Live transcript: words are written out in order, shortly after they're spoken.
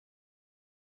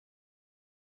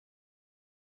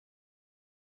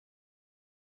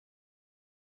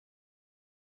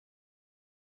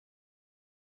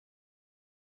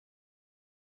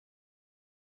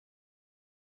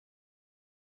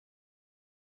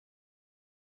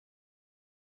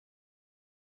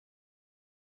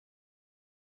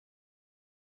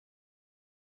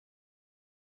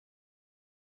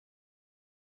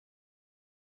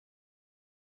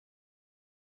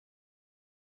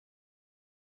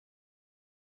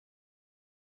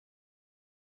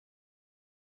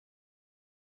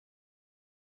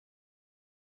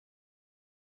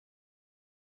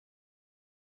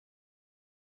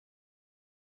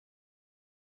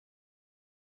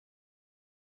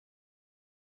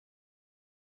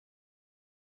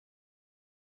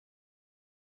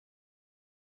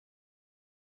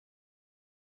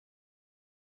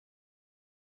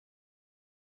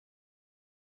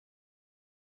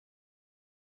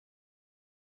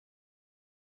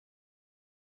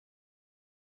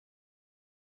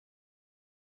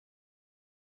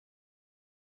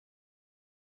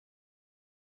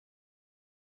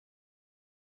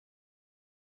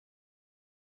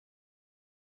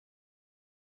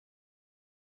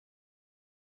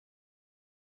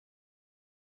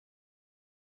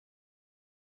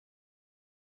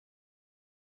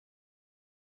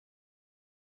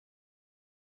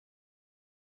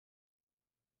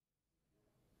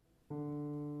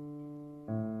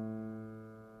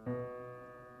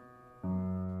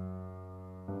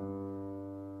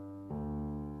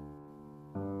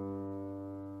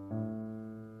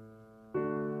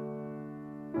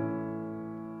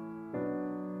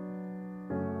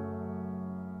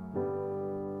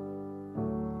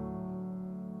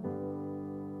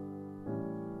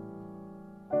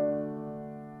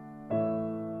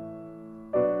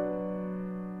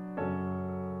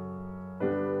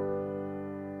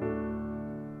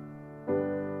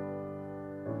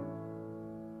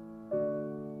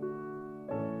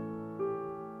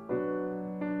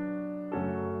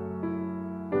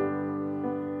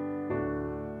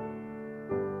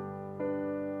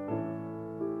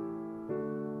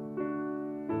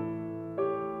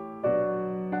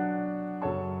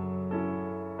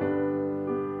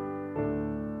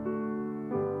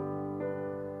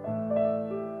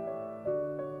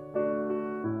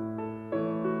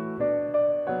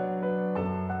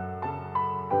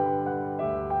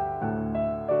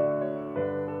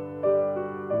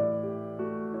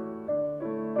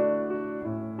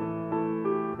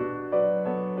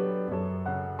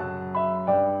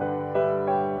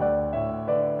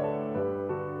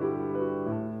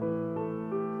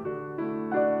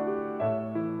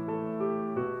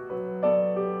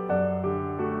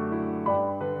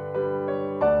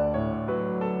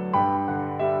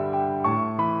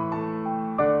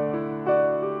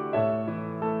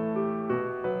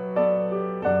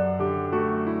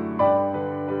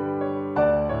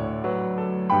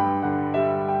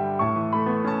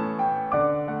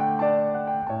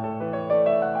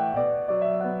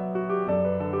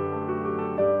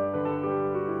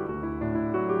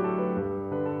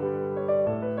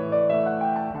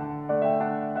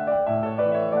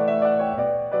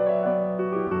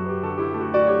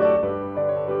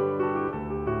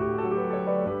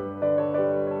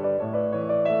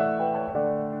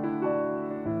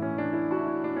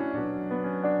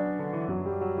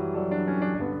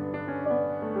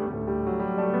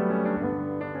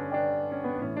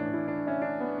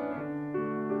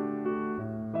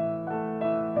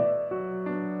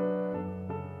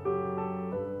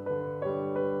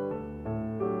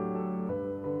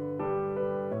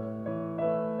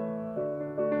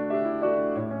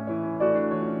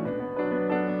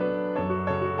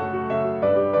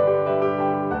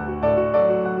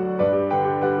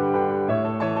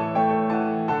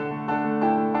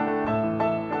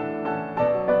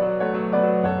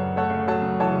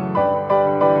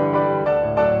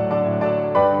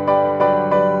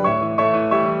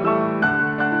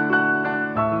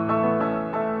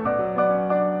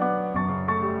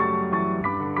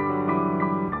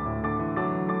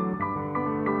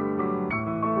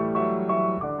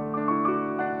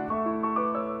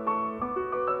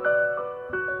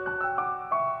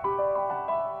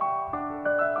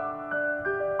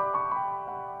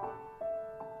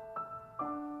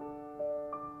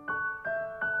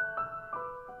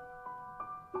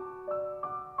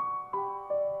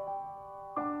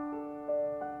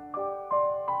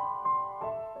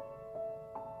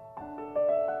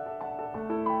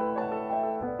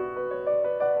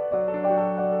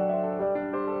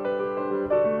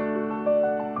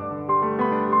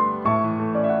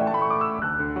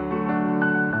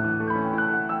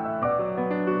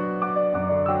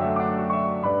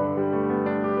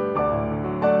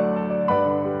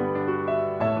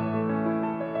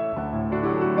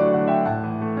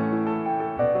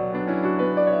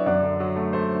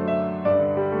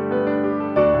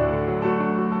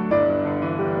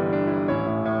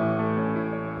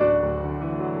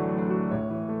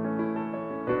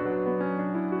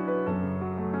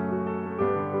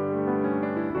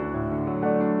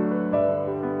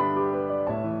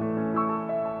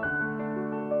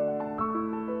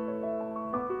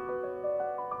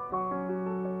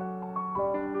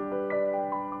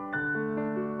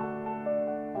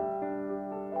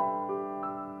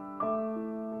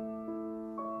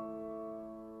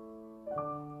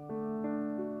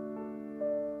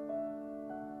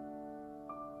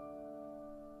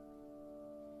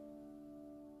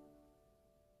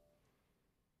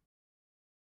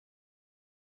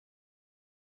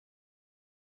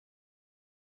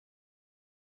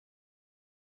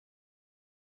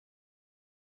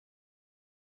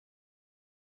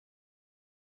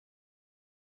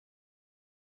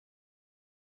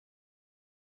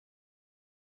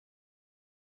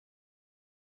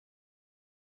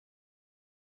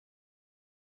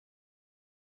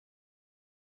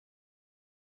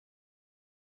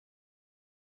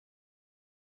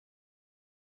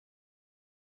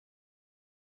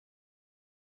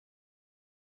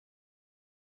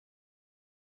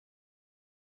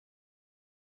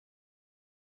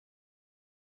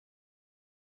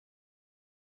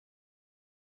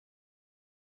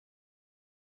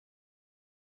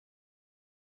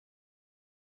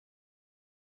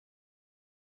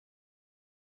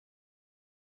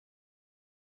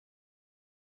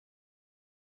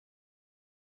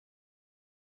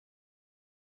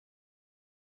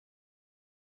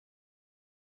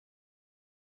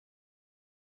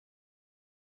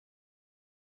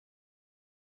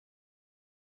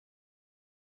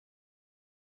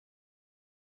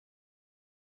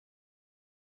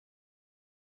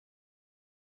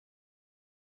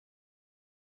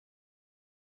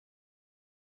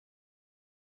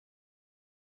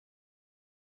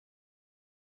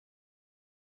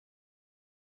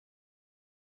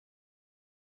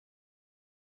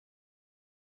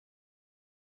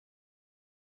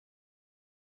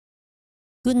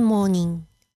Good morning.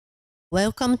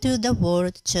 Welcome to the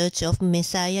World Church of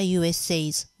Messiah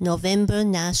USA's November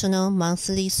National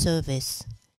Monthly Service.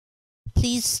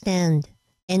 Please stand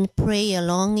and pray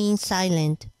along in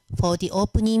silence for the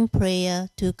opening prayer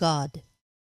to God.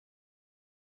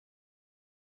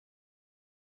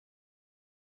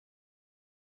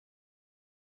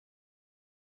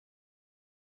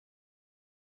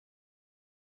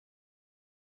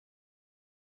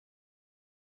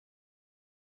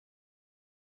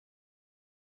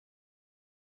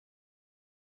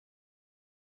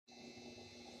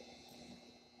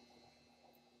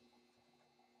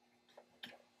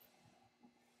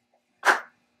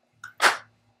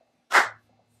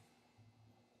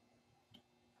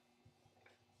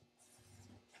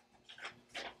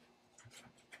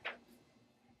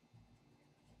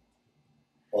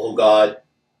 O God,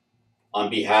 on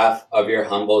behalf of your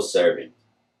humble servant,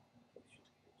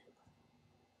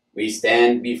 we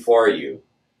stand before you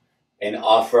and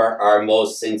offer our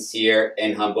most sincere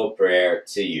and humble prayer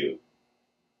to you.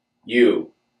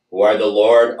 You, who are the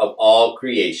Lord of all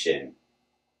creation,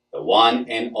 the one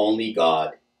and only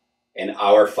God, and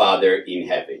our Father in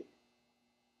heaven.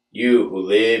 You who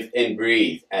live and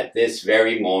breathe at this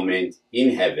very moment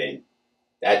in heaven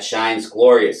that shines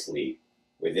gloriously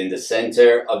within the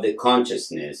center of the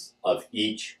consciousness of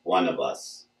each one of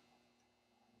us.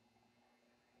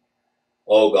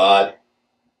 O God,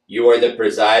 you are the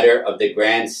presider of the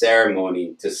grand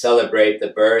ceremony to celebrate the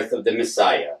birth of the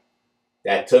Messiah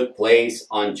that took place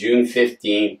on June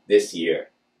 15th this year.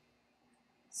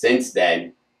 Since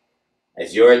then,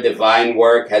 as your divine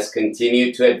work has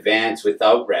continued to advance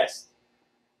without rest,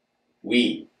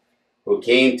 we, who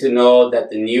came to know that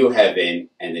the new heaven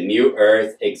and the new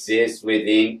earth exist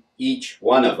within each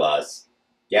one of us,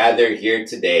 gather here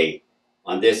today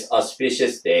on this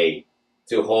auspicious day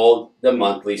to hold the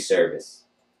monthly service.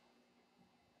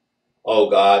 O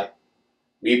God,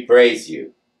 we praise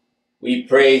you. We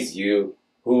praise you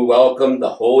who welcomed the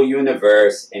whole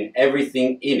universe and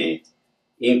everything in it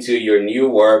into your new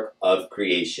work of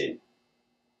creation.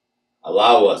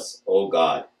 Allow us, O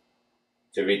God,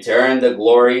 to return the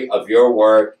glory of your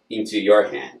work into your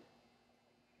hand.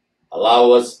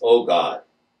 Allow us, O God,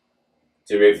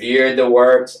 to revere the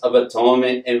works of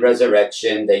atonement and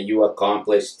resurrection that you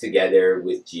accomplished together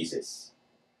with Jesus.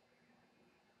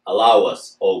 Allow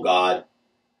us, O God,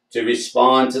 to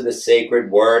respond to the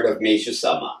sacred word of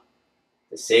Meshusama,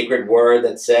 the sacred word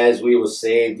that says we will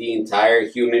save the entire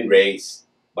human race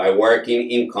by working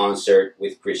in concert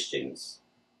with Christians.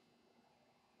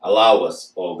 Allow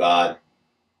us, O God,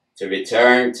 to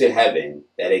return to heaven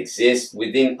that exists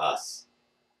within us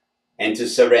and to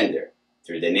surrender,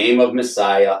 through the name of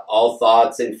Messiah, all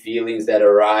thoughts and feelings that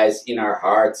arise in our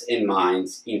hearts and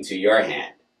minds into your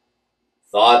hand.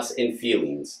 Thoughts and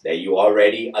feelings that you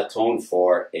already atoned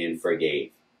for and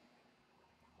forgave.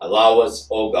 Allow us,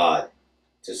 O God,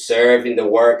 to serve in the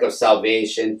work of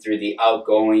salvation through the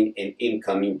outgoing and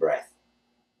incoming breath,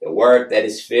 the work that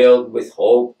is filled with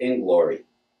hope and glory,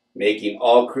 making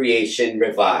all creation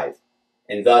revive,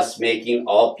 and thus making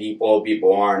all people be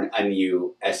born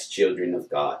anew as children of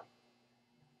God.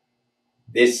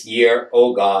 This year,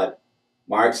 O God,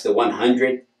 marks the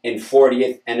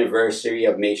 140th anniversary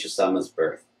of Meshusama's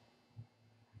birth.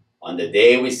 On the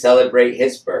day we celebrate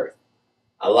his birth,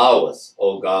 allow us,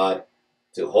 O God,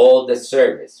 to hold the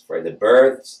service for the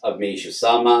births of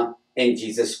Meshusama and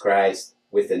Jesus Christ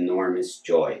with enormous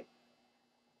joy.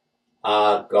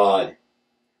 Ah, God,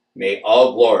 may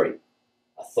all glory,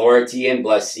 authority, and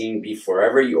blessing be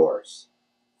forever yours,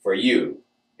 for you,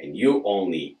 and you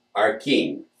only, are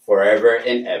King, forever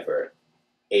and ever.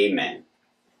 Amen.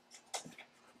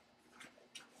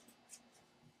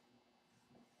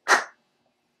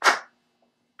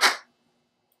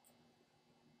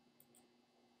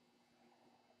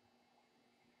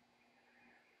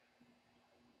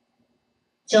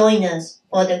 Join us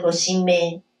for the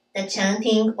Goshinmei, the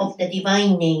chanting of the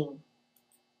divine name.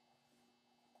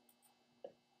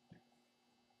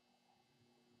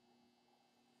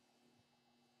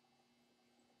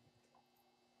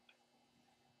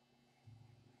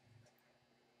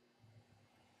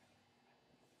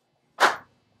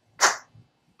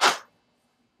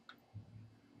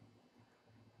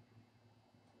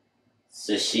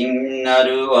 主神な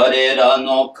る我ら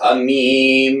の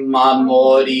神、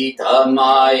守りた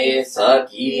まえ、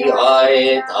先は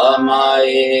えたま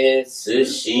え。主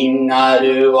神な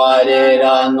る我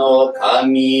らの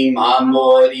神、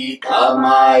守りた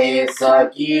まえ、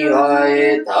先は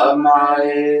えたま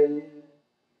え。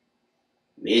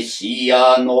メシ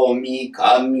アの御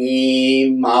神、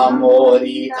守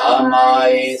りたま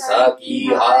え、先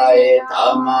はえ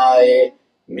たまえ。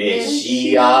メ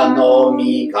シアの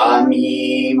御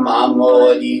神、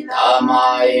守りた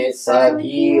まえ、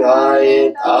先が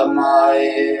えたま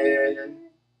え。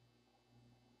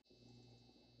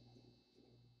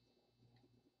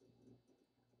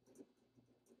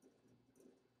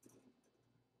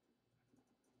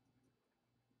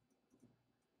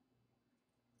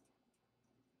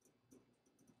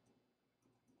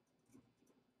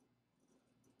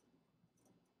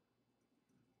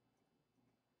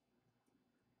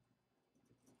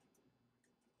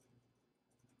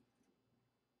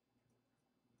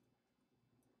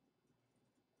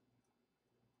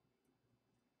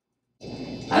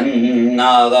あん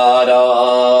なが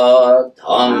ら、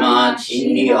たま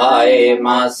ちあえ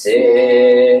ま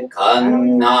せ。か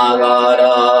んなが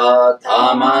ら、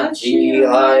たまち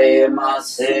あえま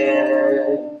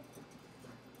せ。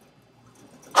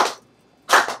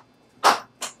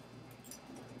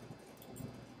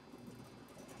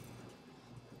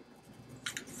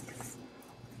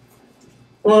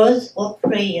Words of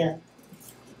prayer.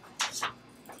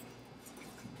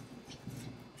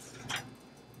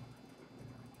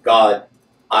 God,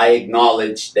 I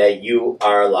acknowledge that you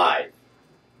are alive.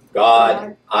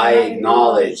 God, I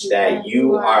acknowledge that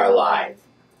you are alive.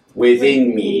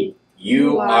 Within me,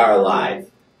 you are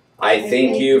alive. I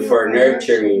thank you for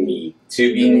nurturing me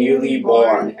to be newly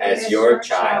born as your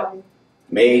child.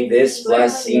 May this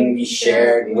blessing be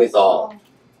shared with all.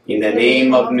 In the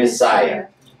name of Messiah,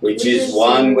 which is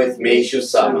one with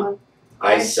Meshusama,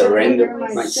 I surrender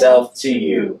myself to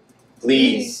you.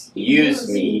 Please use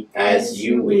me as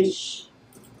you wish.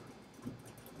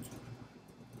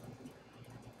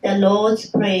 The Lord's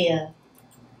Prayer.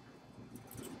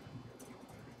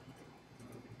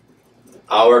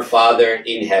 Our Father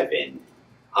in heaven,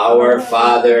 our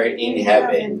Father in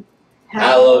heaven,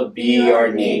 hallowed be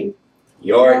your name.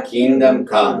 Your kingdom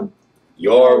come,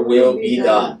 your will be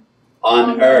done,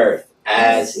 on earth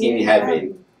as in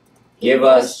heaven. Give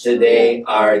us today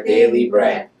our daily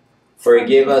bread.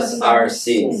 Forgive us our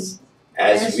sins,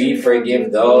 as we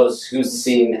forgive those who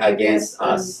sin against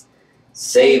us.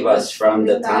 Save us from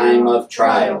the time of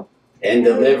trial, and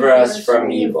deliver us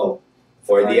from evil.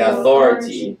 For the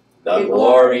authority, the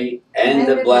glory, and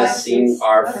the blessing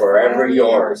are forever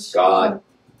yours, God.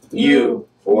 You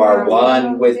who are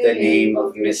one with the name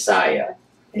of Messiah.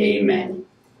 Amen.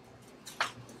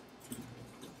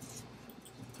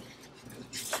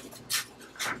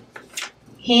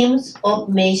 Hymns of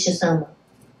Meshusama.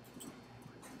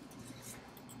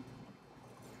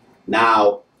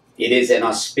 Now it is an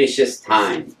auspicious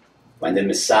time when the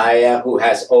Messiah who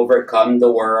has overcome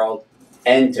the world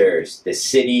enters the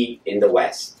city in the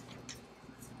west.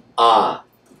 Ah,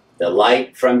 the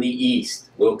light from the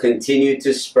east will continue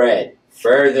to spread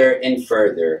further and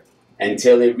further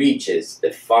until it reaches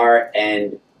the far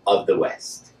end of the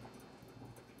west.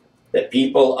 The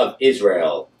people of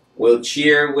Israel will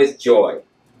cheer with joy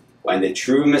when the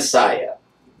true Messiah,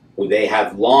 who they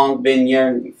have long been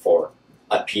yearning for,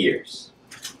 appears.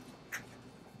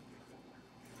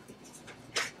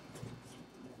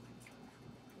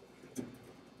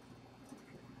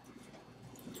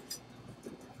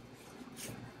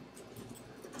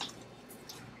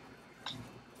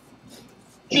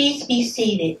 Please be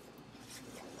seated.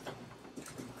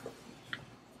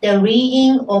 The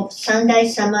reading of Sunday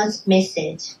Sama's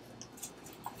message.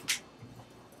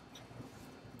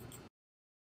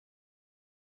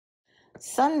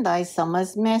 Sunday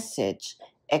Sama's message,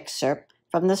 excerpt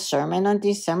from the sermon on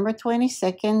December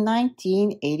 22nd,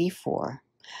 1984.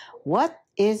 What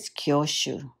is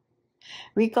Kyoshu?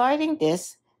 Regarding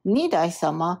this,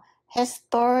 Nidai-sama has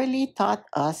thoroughly taught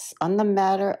us on the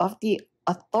matter of the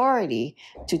authority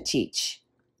to teach.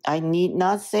 I need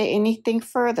not say anything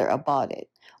further about it.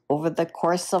 Over the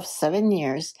course of 7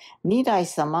 years,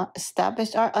 Nidai-sama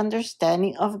established our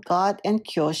understanding of God and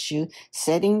Kyoshu,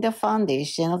 setting the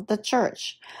foundation of the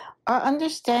church. Our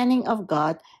understanding of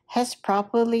God has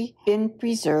properly been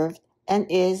preserved and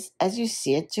is as you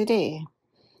see it today.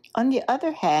 On the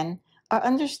other hand, our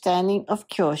understanding of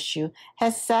Kyoshu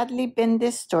has sadly been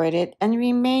distorted and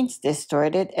remains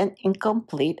distorted and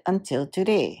incomplete until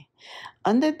today.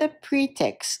 Under the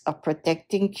pretext of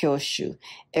protecting Kyoshu,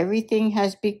 everything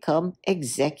has become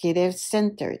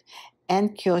executive-centered,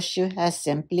 and Kyoshu has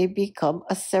simply become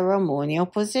a ceremonial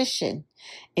position.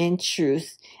 In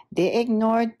truth, they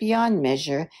ignored beyond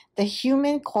measure the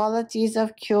human qualities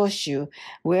of Kyoshu,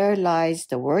 where lies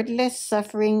the wordless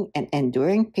suffering and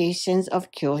enduring patience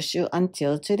of Kyoshu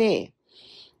until today.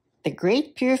 The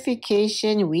great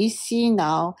purification we see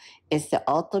now is the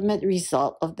ultimate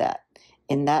result of that.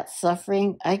 In that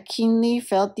suffering, I keenly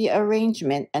felt the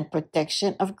arrangement and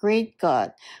protection of great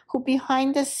God, who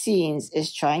behind the scenes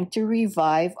is trying to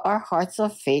revive our hearts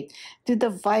of faith to the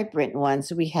vibrant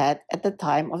ones we had at the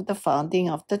time of the founding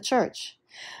of the church.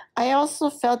 I also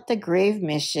felt the grave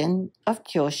mission of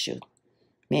Kyoshu.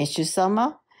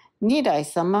 Meishu-sama,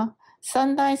 Nirai-sama,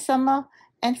 Sandai-sama,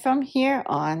 and from here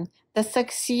on, the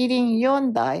succeeding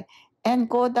Yondai and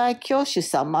Godai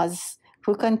Kyoshu-samas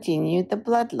who continue the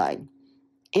bloodline.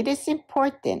 It is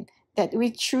important that we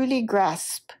truly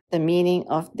grasp the meaning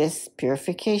of this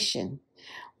purification.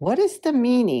 What is the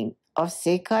meaning of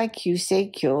Seikai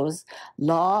Kyusei Kyo's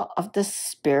law of the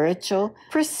spiritual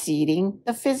preceding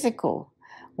the physical?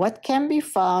 What can be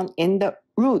found in the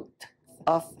root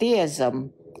of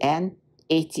theism and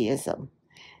atheism?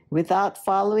 Without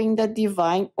following the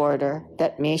divine order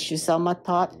that Meishu-sama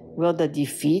taught, will the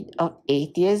defeat of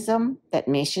atheism that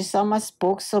Meishu-sama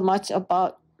spoke so much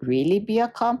about really be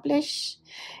accomplished?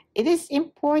 It is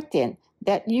important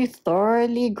that you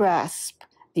thoroughly grasp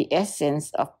the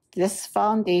essence of this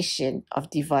foundation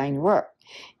of divine work.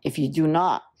 If you do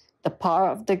not, the power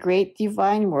of the great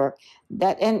divine work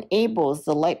that enables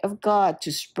the light of God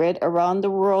to spread around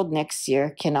the world next year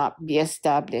cannot be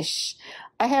established.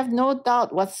 I have no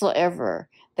doubt whatsoever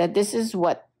that this is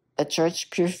what the church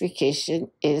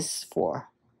purification is for.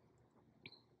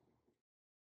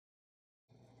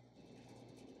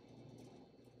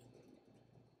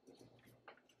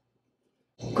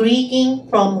 Greeting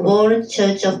from World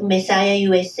Church of Messiah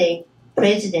USA,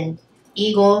 President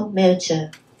Igor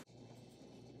Melcher.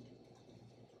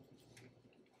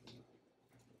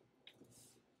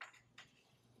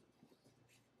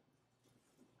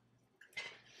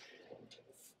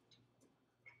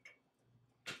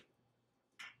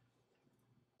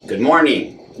 Good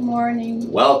morning. Good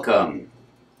morning. Welcome.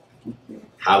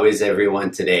 How is everyone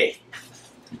today?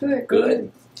 Good.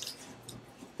 Good.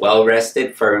 Well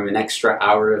rested from an extra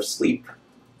hour of sleep.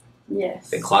 Yes.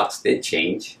 The clocks did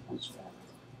change.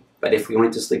 But if we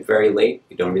went to sleep very late,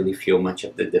 we don't really feel much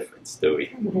of the difference, do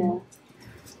we? Yeah.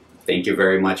 Thank you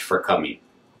very much for coming.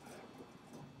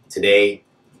 Today,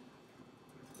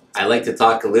 I'd like to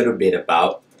talk a little bit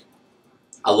about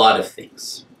a lot of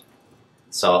things.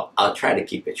 So I'll try to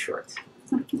keep it short.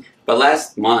 But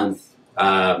last month,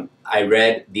 I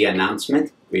read the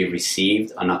announcement we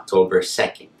received on October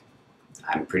 2nd.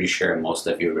 I'm pretty sure most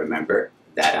of you remember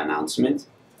that announcement.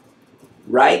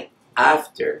 Right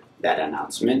after that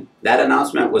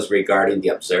announcement was regarding the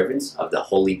observance of the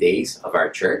holy days of our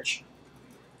church,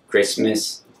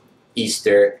 Christmas,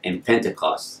 Easter, and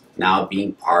Pentecost now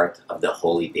being part of the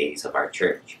holy days of our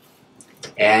church.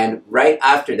 And right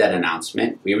after that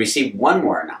announcement, we received one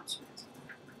more announcement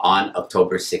on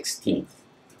October 16th.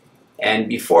 And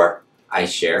before I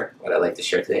share what I'd like to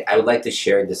share today, I would like to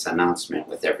share this announcement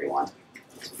with everyone.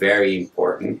 It's very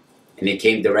important, and it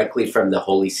came directly from the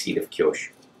Holy Seat of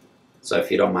Kyoshu. So if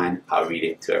you don't mind, I'll read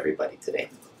it to everybody today.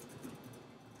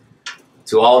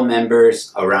 To all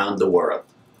members around the world,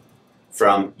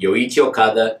 from Yoichi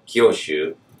Okada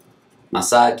Kyoshu,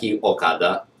 Masaaki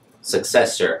Okada,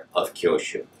 successor of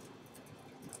Kyoshu.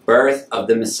 Birth of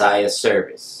the Messiah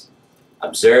service,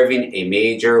 observing a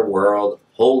major world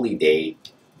holy day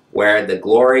where the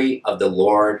glory of the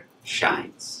Lord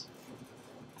shines.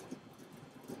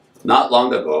 Not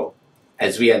long ago,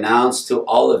 as we announced to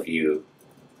all of you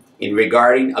in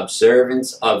regarding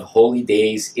observance of holy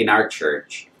days in our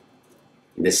church,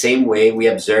 in the same way we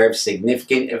observe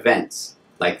significant events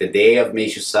like the day of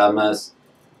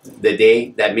the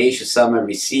day that Meishu-sama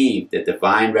received the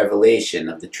divine revelation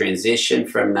of the transition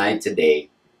from night to day,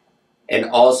 and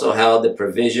also held the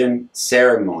provision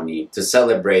ceremony to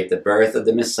celebrate the birth of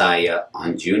the Messiah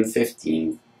on June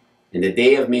 15th and the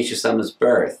day of Meishu-sama's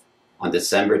birth on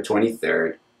December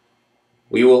 23rd,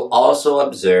 we will also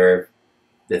observe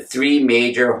the three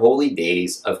major holy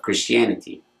days of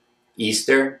Christianity,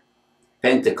 Easter,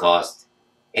 Pentecost,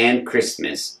 and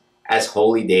Christmas, as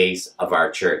holy days of our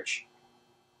church.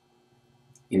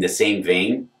 In the same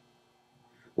vein,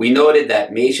 we noted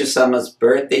that Meishu-sama's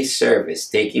birthday service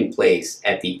taking place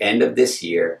at the end of this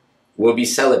year will be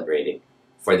celebrated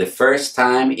for the first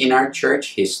time in our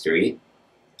church history,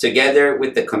 together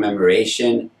with the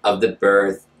commemoration of the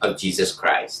birth of Jesus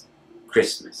Christ,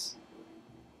 Christmas.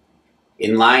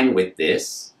 In line with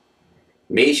this,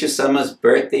 Meishu-sama's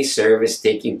birthday service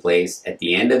taking place at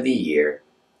the end of the year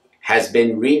has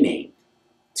been renamed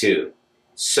to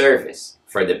Service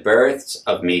for the Births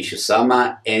of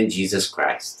Meishu-sama and Jesus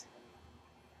Christ.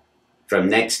 From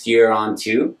next year on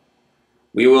too,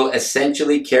 we will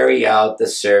essentially carry out the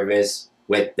service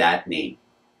with that name.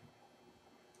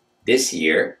 This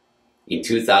year, in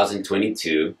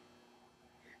 2022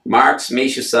 marks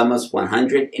Meishu Sama's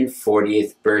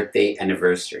 140th birthday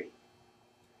anniversary.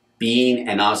 Being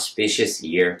an auspicious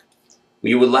year,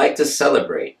 we would like to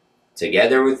celebrate,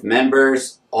 together with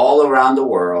members all around the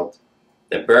world,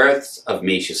 the births of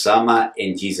Meishu Sama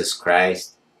in Jesus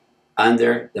Christ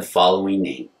under the following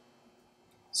name: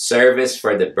 Service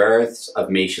for the births of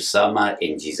Meishu Sama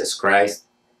in Jesus Christ,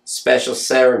 special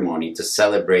ceremony to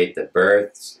celebrate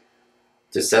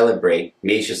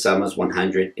Meishu Sama's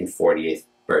 140th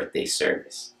birthday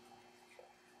service.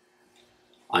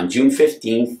 On June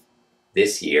 15th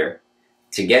this year,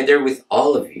 together with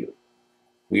all of you,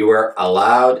 we were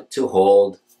allowed to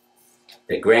hold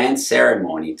the grand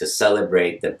ceremony to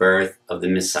celebrate the birth of the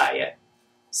Messiah,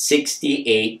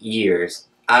 68 years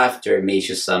after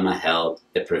Meishu Sama held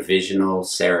the provisional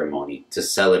ceremony to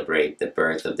celebrate the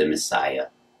birth of the Messiah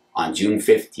on June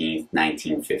 15,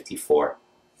 1954.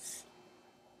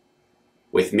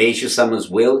 With Meishu Sama's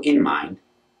will in mind,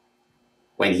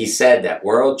 when he said that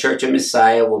World Church of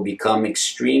Messiah will become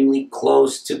extremely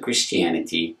close to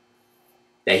Christianity,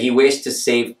 that he wished to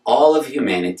save all of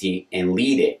humanity and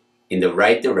lead it in the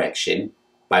right direction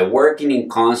by working in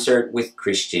concert with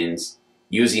Christians,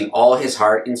 using all his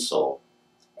heart and soul,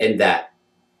 and that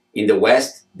in the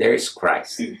West there is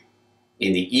Christ,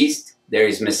 in the East there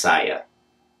is Messiah.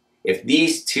 If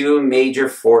these two major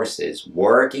forces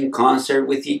work in concert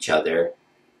with each other,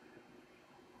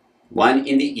 one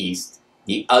in the East,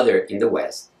 the other in the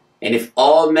West, and if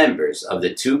all members of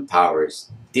the two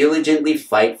powers diligently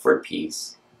fight for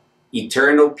peace,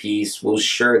 eternal peace will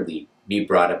surely be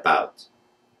brought about.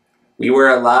 We were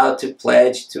allowed to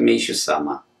pledge to Meishu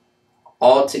Sama,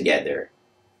 all together,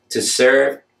 to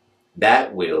serve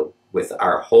that will with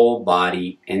our whole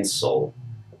body and soul.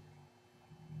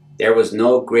 There was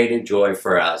no greater joy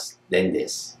for us than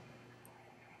this.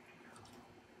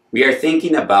 We are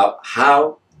thinking about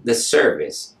how the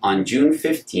service on June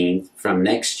 15th from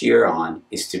next year on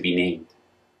is to be named.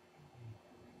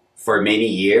 For many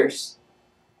years,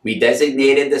 we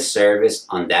designated the service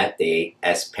on that day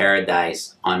as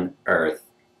Paradise on Earth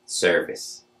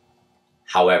service.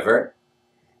 However,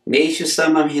 Meishu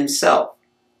Sama himself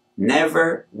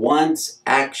never once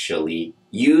actually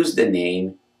used the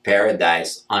name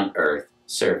Paradise on Earth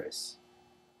service.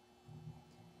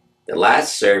 The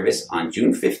last service on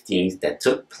June 15th that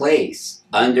took place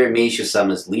under Meishu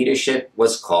Sama's leadership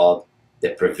was called the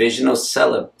Provisional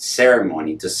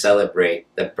Ceremony to celebrate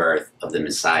the birth of the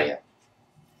Messiah.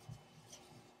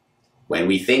 When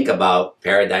we think about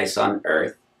Paradise on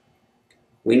Earth,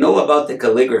 we know about the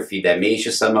calligraphy that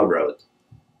Meishu Sama wrote: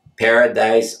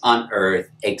 Paradise on earth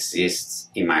exists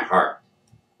in my heart,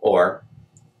 or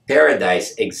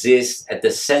Paradise exists at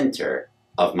the center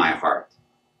of my heart.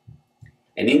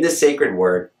 And in the sacred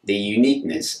word, the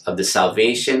uniqueness of the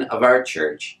salvation of our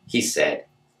church, he said,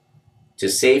 to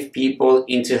save people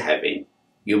into heaven,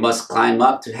 you must climb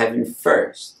up to heaven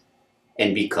first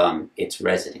and become its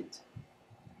resident.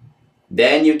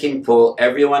 Then you can pull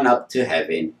everyone up to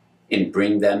heaven and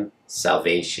bring them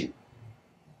salvation.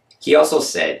 He also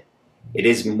said, it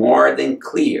is more than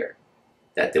clear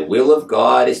that the will of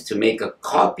God is to make a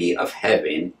copy of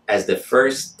heaven as the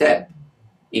first step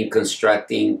in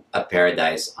constructing a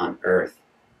paradise on earth.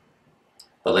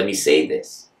 But let me say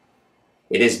this.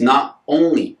 It is not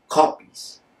only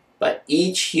copies, but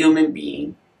each human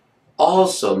being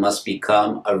also must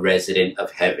become a resident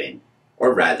of heaven,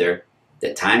 or rather,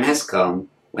 the time has come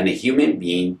when a human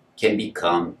being can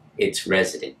become its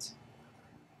resident.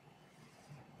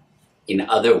 In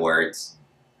other words,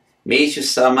 Meishu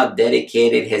Sama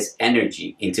dedicated his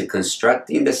energy into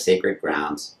constructing the sacred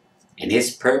grounds, and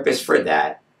his purpose for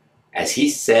that, as he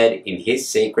said in his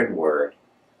sacred word,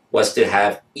 was to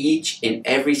have each and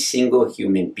every single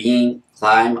human being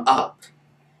climb up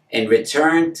and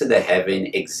return to the heaven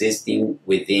existing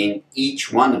within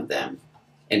each one of them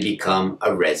and become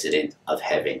a resident of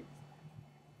heaven.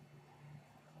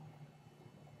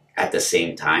 At the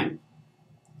same time,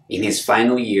 in his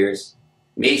final years,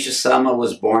 Meishu Sama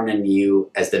was born anew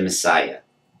as the Messiah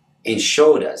and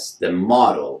showed us the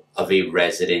model of a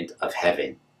resident of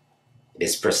heaven. It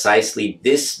is precisely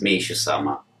this Meishu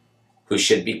Sama who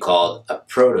should be called a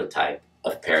prototype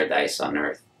of paradise on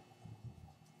earth.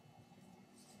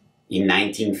 In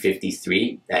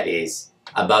 1953, that is,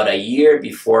 about a year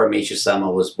before Meishu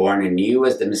Sama was born anew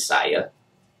as the Messiah,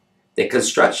 the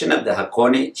construction of the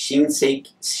Hakone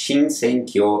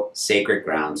Shinsenkyo sacred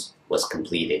grounds was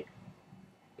completed.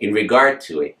 In regard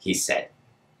to it, he said,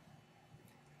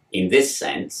 in this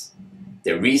sense,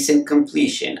 the recent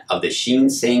completion of the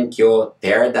Shinsenkyo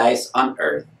paradise on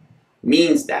earth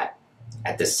means that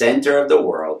at the center of the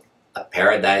world, a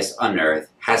paradise on earth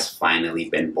has finally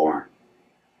been born.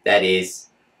 That is,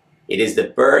 it is the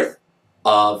birth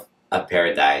of a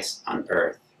paradise on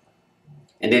earth.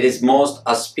 And it is most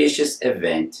auspicious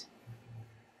event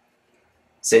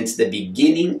since the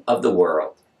beginning of the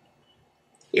world.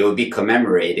 It will be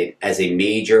commemorated as a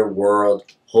major world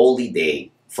holy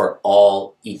day for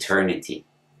all eternity.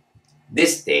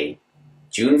 This day,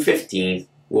 June 15th,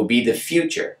 will be the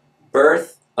future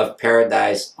birth of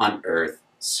Paradise on Earth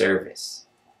service.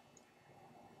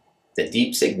 The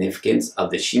deep significance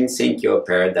of the Shinsenkyo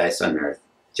Paradise on Earth,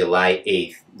 July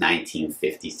 8,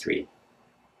 1953.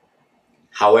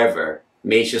 However,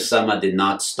 Meisho-sama did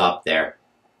not stop there.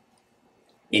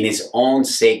 In his own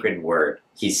sacred word,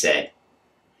 he said,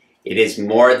 "It is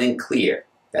more than clear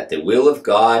that the will of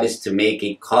God is to make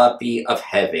a copy of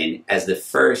heaven as the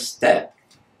first step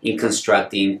in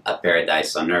constructing a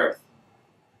paradise on earth.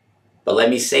 But let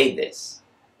me say this,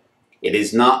 it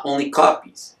is not only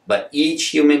copies, but each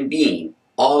human being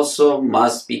also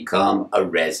must become a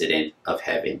resident of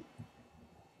heaven."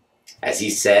 As he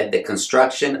said, the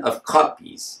construction of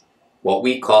copies, what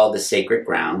we call the sacred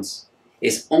grounds,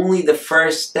 is only the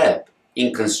first step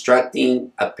in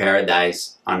constructing a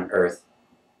paradise on earth.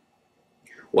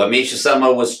 What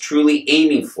Meisho-sama was truly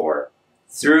aiming for,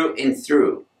 through and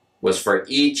through, was for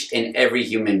each and every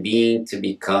human being to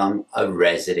become a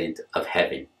resident of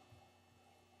heaven.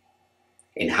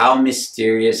 And how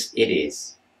mysterious it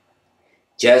is.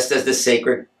 Just as the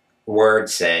sacred word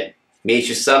said,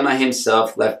 Meisho-sama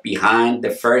himself left behind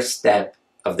the first step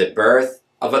of the birth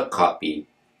of a copy,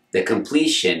 the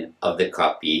completion of the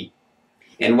copy,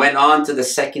 and went on to the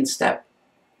second step.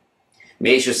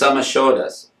 Meisho-sama showed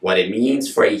us what it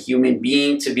means for a human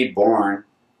being to be born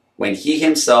when he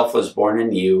himself was born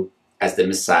anew as the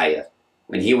Messiah,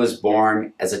 when he was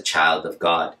born as a child of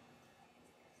God.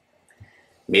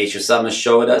 Meisho-sama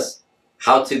showed us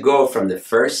how to go from the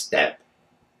first step,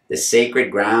 the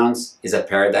sacred grounds is a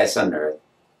paradise on earth,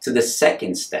 to the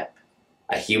second step,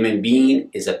 a human being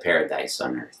is a paradise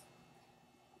on earth.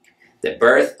 The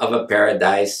birth of a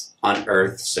paradise on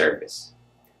earth service.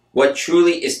 What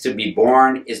truly is to be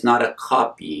born is not a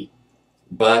copy,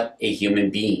 but a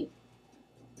human being.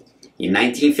 In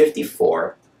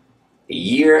 1954, a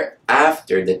year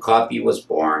after the copy was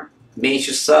born,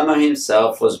 Meisho-sama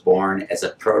himself was born as a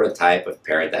prototype of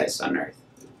paradise on earth.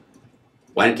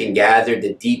 One can gather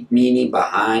the deep meaning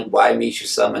behind why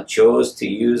Meisho-sama chose to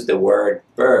use the word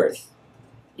birth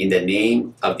in the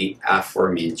name of the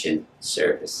aforementioned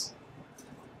service.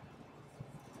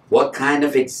 What kind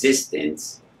of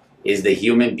existence is the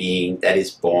human being that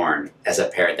is born as a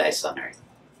paradise on earth?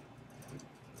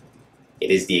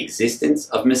 It is the existence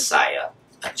of Messiah,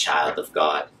 a child of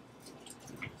God.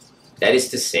 That is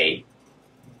to say,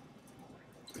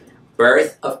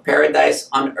 birth of paradise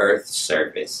on earth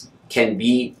service can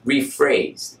be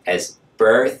rephrased as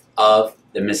birth of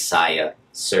the Messiah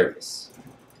service.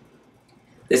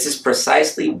 This is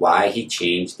precisely why he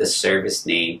changed the service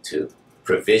name to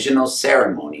Provisional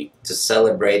Ceremony to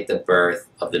celebrate the birth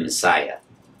of the Messiah,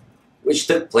 which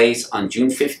took place on June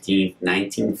 15,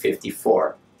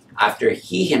 1954, after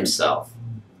he himself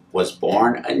was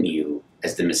born anew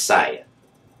as the Messiah,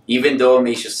 even though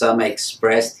Meisho-sama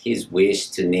expressed his wish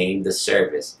to name the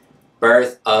service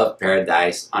Birth of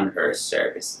Paradise on Earth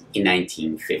service in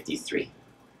 1953.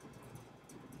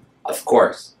 Of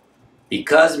course,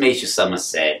 because Meisho-sama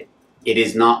said, it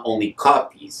is not only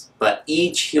copies, but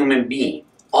each human being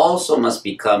also must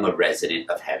become a resident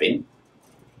of heaven,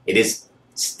 it is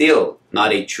still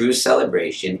not a true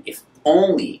celebration if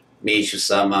only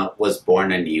Meisho-sama was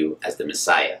born anew as the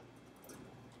Messiah.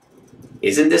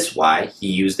 Isn't this why he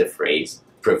used the phrase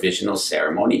provisional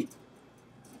ceremony?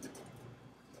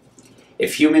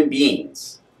 If human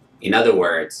beings, in other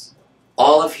words,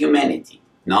 all of humanity,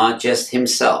 not just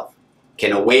himself,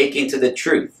 can awaken to the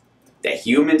truth that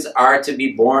humans are to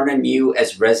be born anew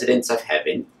as residents of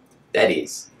heaven, that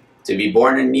is, to be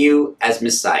born anew as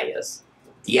Messiahs,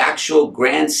 the actual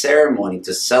grand ceremony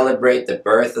to celebrate the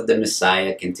birth of the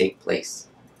Messiah can take place.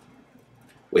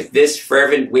 With this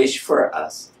fervent wish for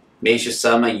us,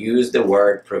 Meisho-sama used the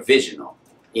word provisional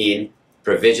in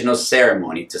provisional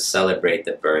ceremony to celebrate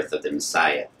the birth of the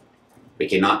Messiah. We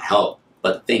cannot help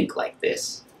but think like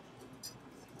this.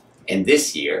 And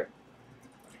this year,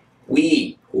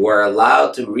 we who are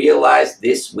allowed to realize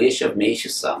this wish of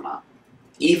Meisho-sama,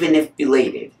 even if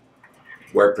belated,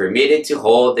 were permitted to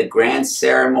hold the grand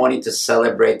ceremony to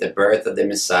celebrate the birth of the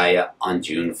Messiah on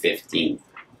June 15th,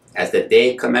 as the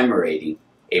day commemorating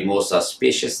a most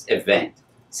auspicious event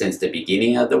since the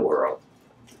beginning of the world.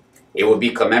 It will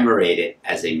be commemorated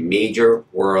as a major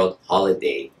world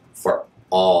holiday for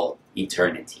all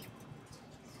eternity.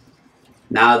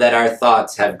 Now that our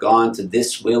thoughts have gone to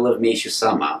this will of Meishu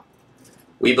Sama,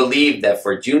 we believe that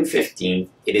for June 15th,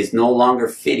 it is no longer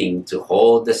fitting to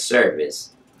hold the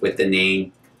service with the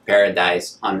name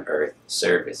Paradise on Earth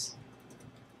Service.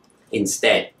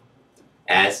 Instead,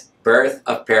 as Birth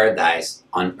of Paradise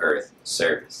on Earth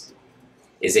Service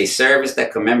is a service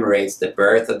that commemorates the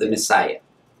birth of the Messiah.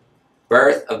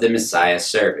 Birth of the Messiah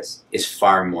service is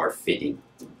far more fitting.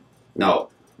 No,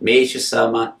 Meishu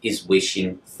Sama is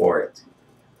wishing for it.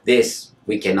 This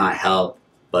we cannot help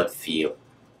but feel.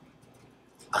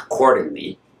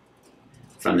 Accordingly,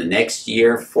 from the next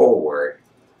year forward,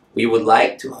 we would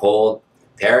like to hold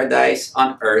Paradise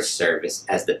on Earth service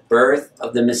as the Birth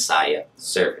of the Messiah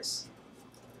service.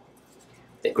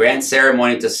 The grand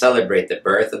ceremony to celebrate the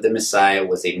birth of the Messiah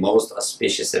was a most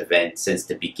auspicious event since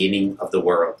the beginning of the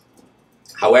world.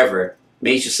 However,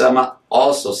 Meishu Sama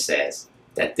also says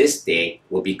that this day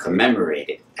will be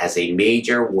commemorated as a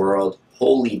major world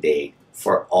holy day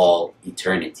for all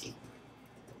eternity.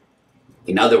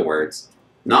 In other words,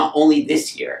 not only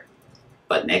this year,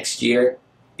 but next year,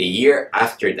 the year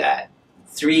after that,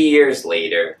 3 years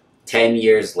later, 10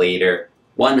 years later,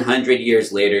 100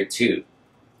 years later too,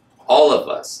 all of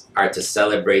us are to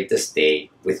celebrate this day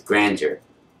with grandeur,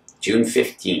 June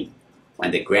 15,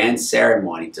 when the grand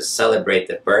ceremony to celebrate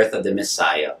the birth of the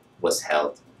Messiah was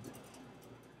held.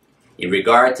 In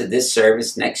regard to this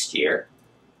service next year,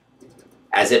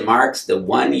 as it marks the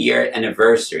 1-year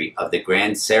anniversary of the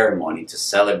grand ceremony to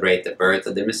celebrate the birth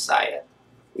of the Messiah,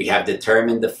 we have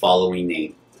determined the following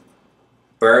name: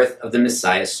 Birth of the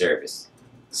Messiah Service,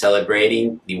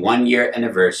 celebrating the 1-year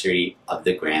anniversary of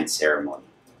the grand ceremony.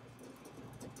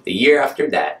 The year after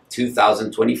that,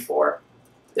 2024,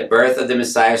 the Birth of the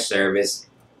Messiah Service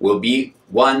will be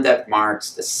one that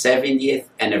marks the 70th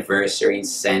anniversary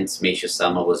since Meishu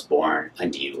Sama was born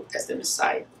anew as the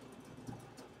Messiah.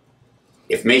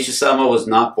 If Meishu Sama was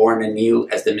not born anew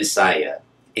as the Messiah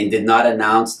and did not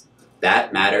announce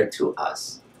that matter to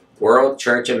us, World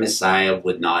Church of Messiah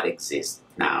would not exist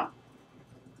now.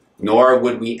 Nor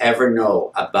would we ever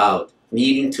know about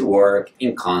needing to work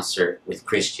in concert with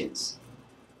Christians.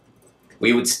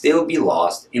 We would still be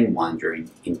lost in wandering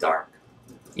in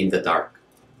the dark.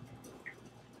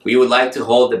 We would like to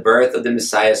hold the Birth of the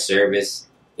Messiah service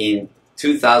in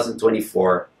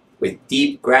 2024 with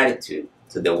deep gratitude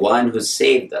to the one who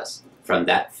saved us from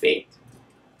that fate,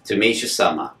 to Meishu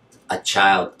Sama, a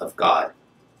child of God.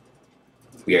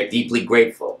 We are deeply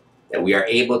grateful that we are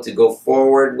able to go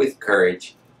forward with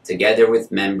courage together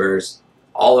with members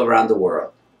all around the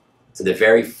world to the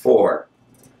very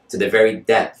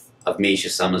depth of Meishu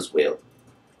Sama's will.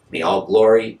 May all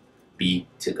glory be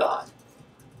to God.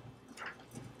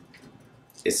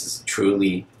 This is a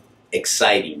truly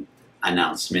exciting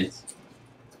announcement.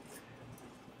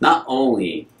 Not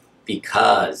only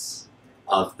because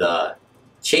of the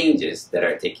changes that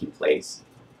are taking place,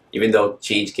 even though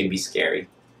change can be scary,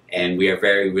 and we are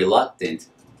very reluctant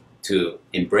to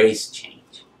embrace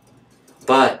change.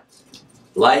 But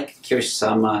like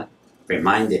Kirishama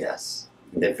reminded us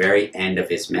in the very end of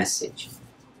his message,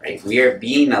 right? We are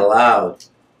being allowed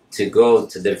to go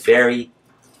to the very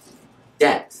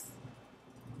depth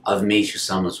of Meishu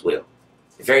Sama's will,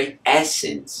 the very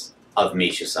essence of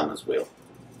Meishu Sama's will.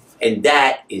 And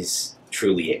that is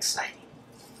truly exciting.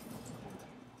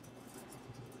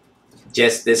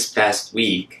 Just this past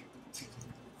week,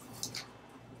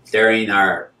 during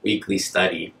our weekly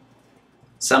study,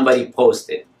 somebody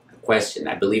posted a question,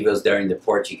 I believe it was during the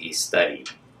Portuguese study.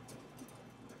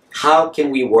 How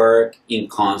can we work in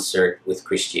concert with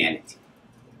Christianity?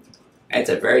 That's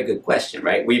a very good question,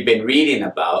 right? We've been reading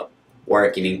about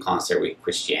working in concert with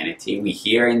Christianity. We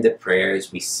hear in the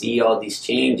prayers, we see all these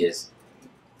changes.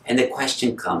 And the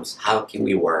question comes, how can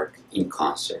we work in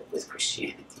concert with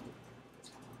Christianity?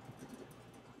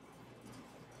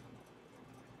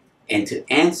 And to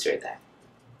answer that,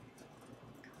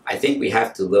 I think we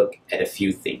have to look at a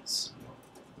few things.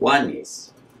 One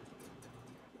is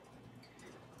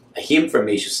a hymn from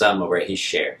Meishu Sama where he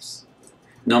shares,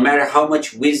 no matter how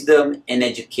much wisdom and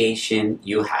education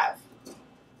you have,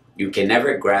 you can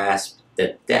never grasp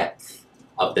the depth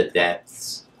of the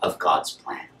depths of God's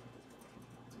plan.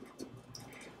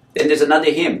 Then there's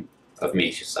another hymn of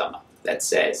Meishu Sama that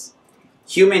says,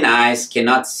 human eyes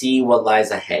cannot see what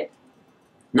lies ahead,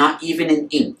 not even an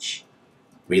inch.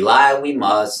 Rely we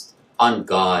must on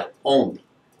God only,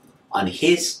 on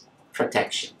His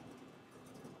protection.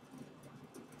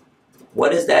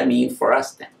 What does that mean for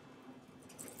us then?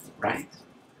 Right?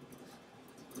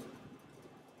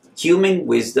 Human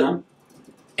wisdom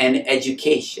and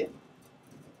education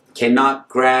cannot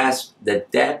grasp the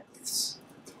depth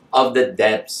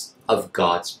depths of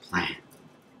God's plan.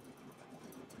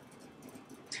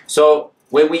 So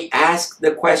when we ask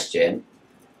the question,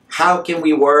 how can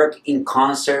we work in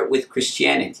concert with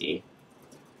Christianity?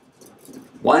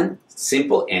 One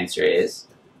simple answer is,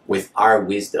 with our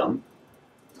wisdom,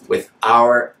 with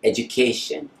our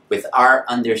education, with our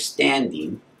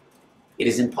understanding, it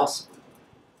is impossible.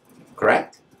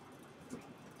 Correct?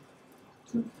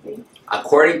 Okay.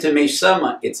 According to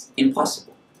Meishama, it's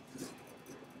impossible.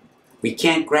 We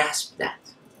can't grasp that.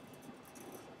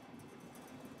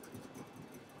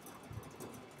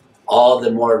 All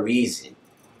the more reason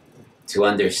to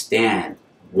understand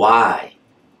why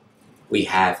we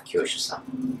have Kyosho-sama.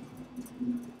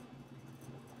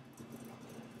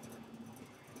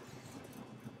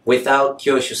 Without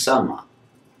Kyosho-sama,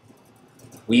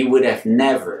 we would have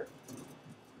never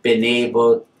been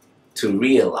able to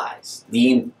realize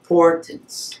the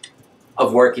importance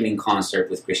of working in concert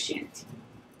with Christianity.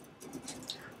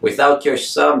 Without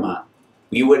Kyosho-sama,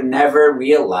 we would never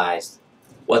realize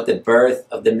what the birth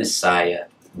of the Messiah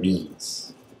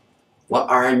means, what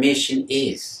our mission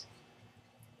is.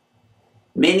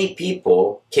 Many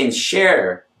people can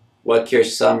share what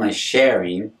Kyosho-sama is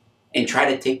sharing and try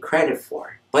to take credit for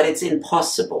it, but it's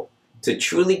impossible to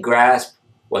truly grasp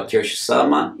what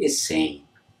Kyosho-sama is saying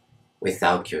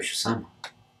without Kyosho-sama.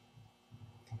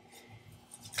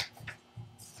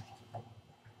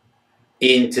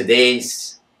 In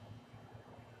today's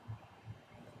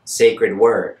sacred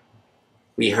word,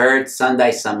 we heard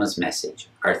Sandai-sama's message,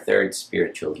 our third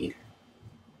spiritual leader.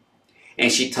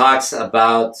 And she talks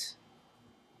about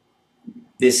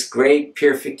this great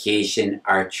purification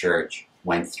our church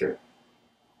went through.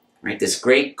 Right? This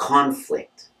great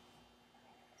conflict.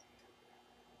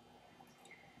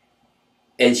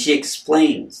 And she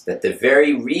explains that the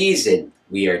very reason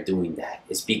we are doing that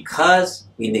is because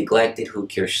we neglected who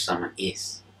Kyosho-sama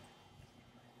is.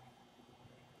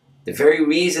 The very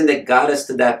reason that got us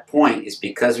to that point is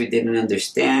because we didn't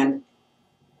understand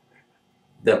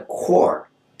the core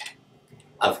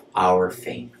of our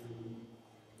faith.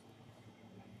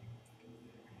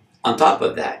 On top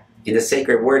of that, in the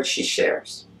sacred words she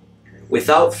shares,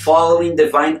 without following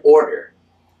divine order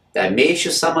that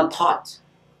Meishu-sama taught,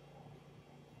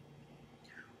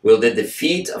 will the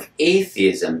defeat of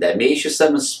atheism that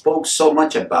Meishu-sama spoke so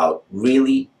much about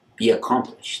really be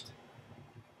accomplished?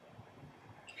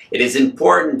 It is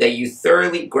important that you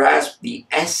thoroughly grasp the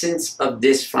essence of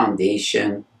this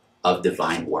foundation of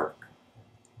divine work.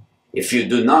 If you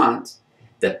do not,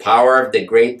 the power of the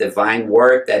great divine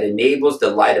work that enables the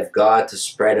light of God to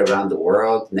spread around the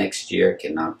world next year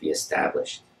cannot be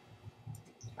established.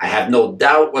 I have no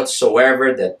doubt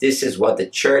whatsoever that this is what the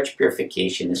church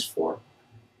purification is for.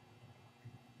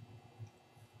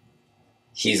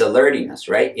 She's alerting us,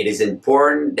 right? It is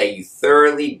important that you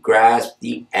thoroughly grasp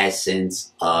the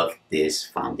essence of this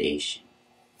foundation.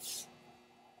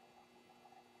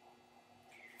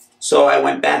 So I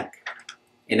went back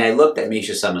and I looked at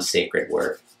Meishu-sama's sacred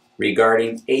word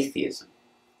regarding atheism,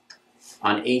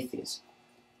 on atheism,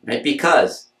 right?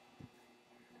 Because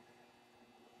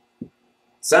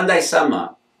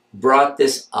Sandai-sama brought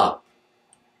this up,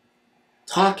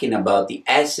 talking about the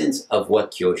essence of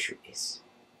what Kyoshu is.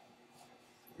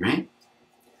 Right?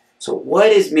 So what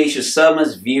is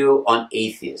Meishu-sama's view on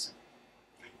atheism?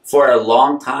 For a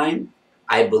long time,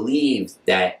 I believed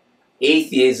that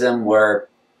atheists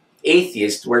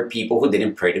were people who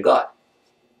didn't pray to God.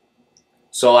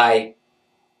 So I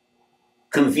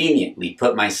conveniently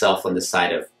put myself on the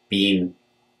side of being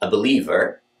a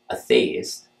believer, a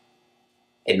theist,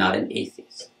 and not an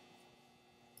atheist.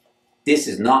 This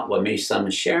is not what Meishu-sama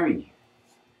is sharing here.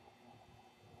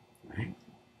 Right?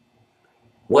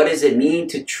 What does it mean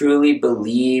to truly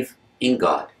believe in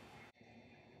God?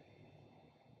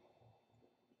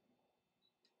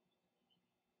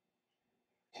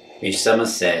 Meishu-sama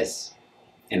says,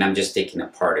 and I'm just taking a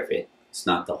part of it, it's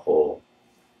not the whole.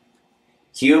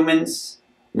 Humans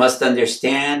must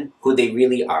understand who they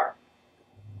really are.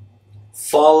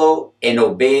 Follow and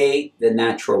obey the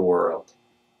natural world.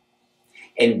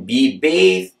 And be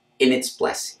bathed in its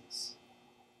blessings.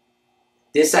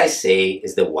 This, I say,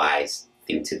 is the wise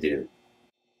thing to do.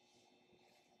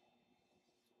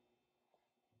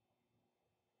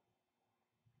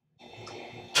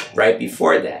 Right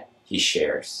before that, he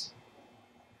shares,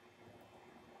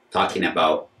 talking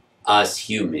about us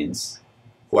humans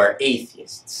who are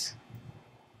atheists.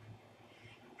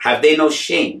 Have they no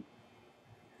shame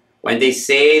when they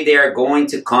say they are going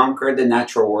to conquer the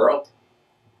natural world?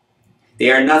 They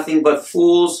are nothing but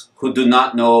fools who do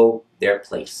not know their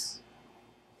place.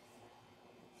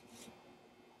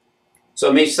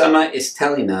 So Meisama is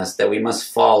telling us that we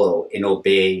must follow and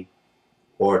obey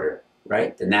order,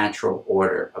 right? The natural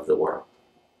order of the world.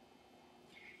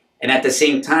 And at the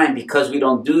same time, because we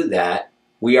don't do that,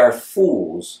 we are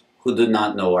fools who do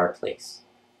not know our place.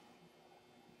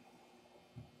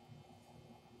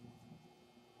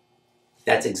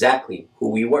 That's exactly who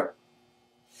we were.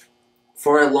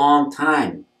 For a long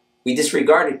time, we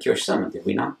disregarded Kyoshima, did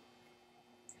we not?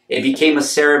 It became a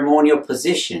ceremonial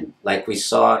position, like we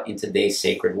saw in today's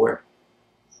sacred word.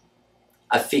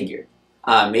 A figure,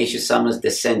 Meishu-sama's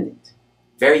descendant,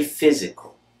 very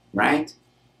physical, right?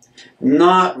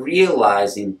 Not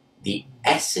realizing the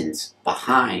essence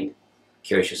behind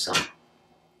Kyoshu-sama,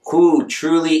 who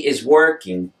truly is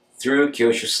working through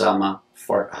Kyoshu-sama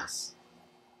for us.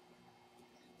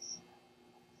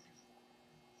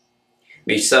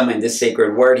 Meishu-sama, in this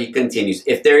sacred word, he continues,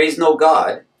 if there is no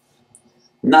God,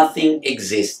 nothing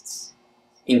exists,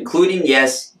 including,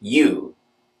 yes, you,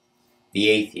 the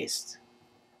atheist.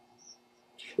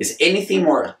 Is anything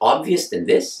more obvious than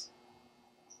this?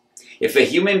 If a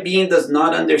human being does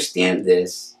not understand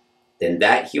this, then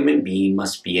that human being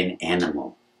must be an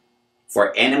animal.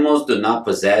 For animals do not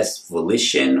possess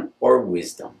volition or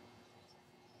wisdom.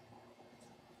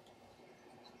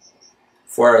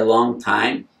 For a long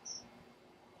time,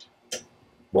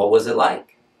 what was it like?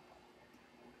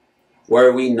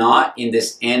 Were we not in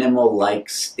this animal-like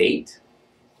state?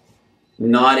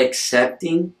 Not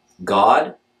accepting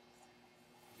God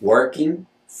working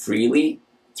freely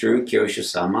through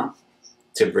Kyoshu-sama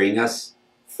to bring us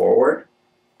forward?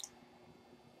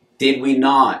 Did we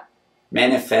not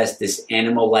manifest this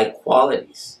animal-like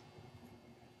qualities?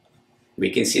 We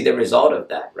can see the result of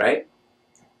that, right?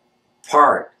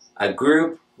 A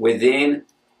group within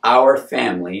our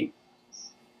family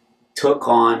took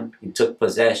on and took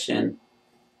possession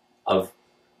of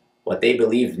what they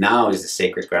believe now is the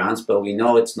sacred grounds, but we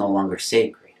know it's no longer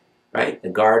sacred, right? The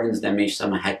gardens that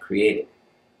Meishu-sama had created.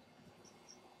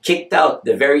 Kicked out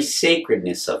the very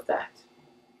sacredness of that.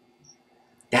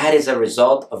 That is a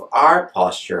result of our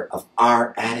posture, of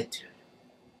our attitude.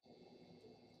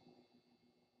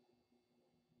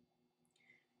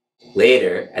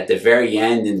 Later, at the very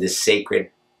end in this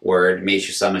sacred word,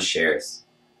 Meishu-sama shares,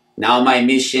 now my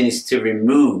mission is to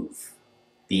remove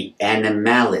the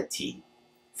animality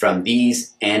from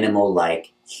these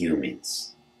animal-like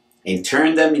humans and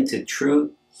turn them into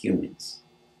true humans.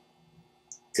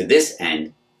 To this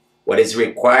end, what is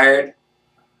required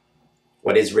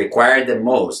the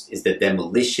most is the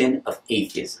demolition of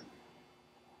atheism.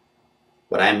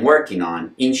 What I'm working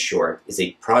on, in short, is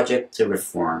a project to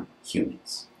reform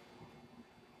humans.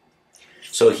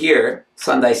 So here,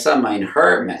 Sandai-sama, in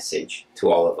her message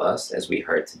to all of us, as we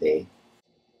heard today,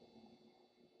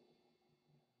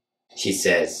 she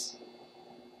says,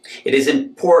 it is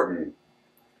important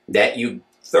that you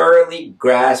thoroughly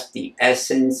grasp the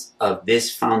essence of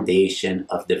this foundation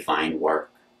of divine work.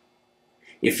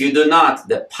 If you do not,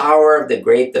 the power of the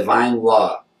great divine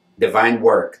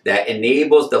work that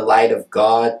enables the light of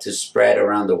God to spread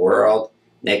around the world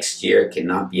next year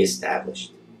cannot be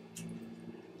established.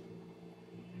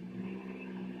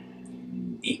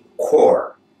 The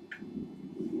core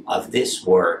of this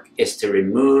work is to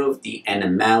remove the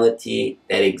animality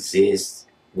that exists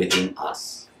within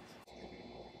us.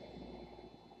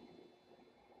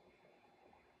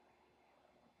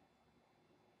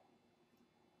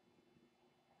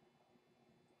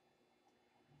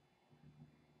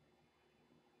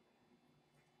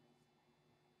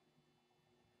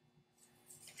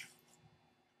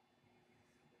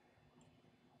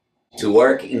 To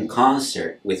work in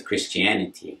concert with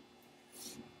Christianity,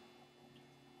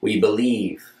 we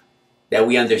believe that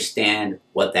we understand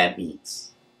what that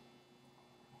means.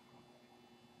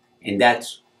 And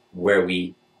that's where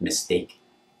we mistake.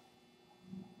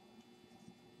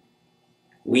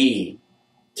 We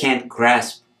can't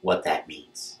grasp what that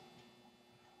means.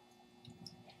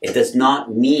 It does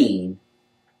not mean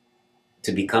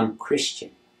to become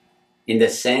Christian in the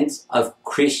sense of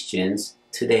Christians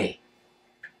today.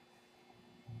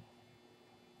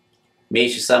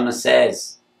 Meishu-sama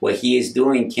says what he is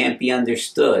doing can't be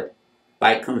understood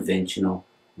by conventional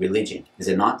religion, is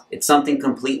it not? It's something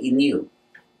completely new.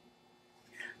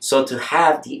 So to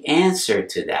have the answer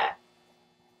to that,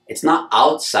 it's not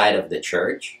outside of the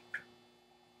church.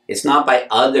 It's not by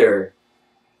other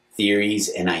theories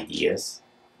and ideas.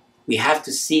 We have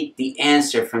to seek the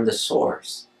answer from the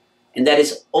source. And that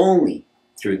is only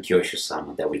through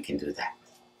Kyoshu-sama that we can do that.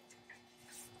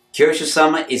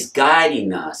 Kyoshu-sama is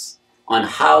guiding us on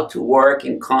how to work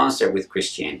in concert with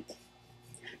Christianity.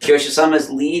 Kyoshu-sama is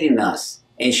leading us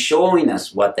and showing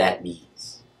us what that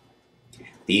means.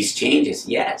 These changes,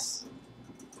 yes,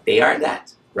 they are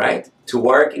that, right? To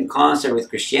work in concert with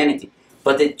Christianity.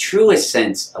 But the truest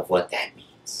sense of what that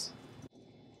means.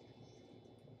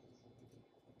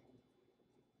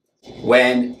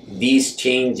 When these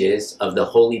changes of the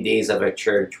holy days of our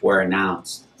church were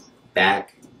announced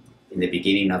back in the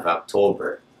beginning of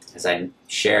October, as I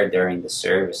shared during the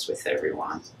service with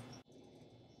everyone,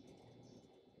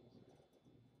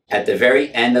 at the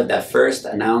very end of that first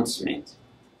announcement,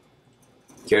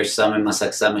 Kirsama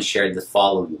Masaksama shared the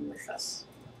following with us.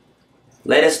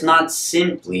 Let us not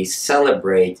simply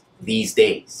celebrate these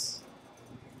days.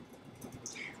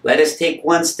 Let us take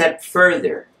one step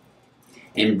further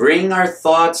and bring our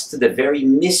thoughts to the very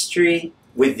mystery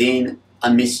within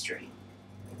a mystery.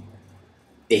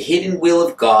 The hidden will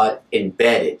of God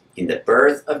embedded in the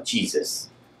birth of Jesus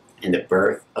and the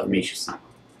birth of Meishu-sama.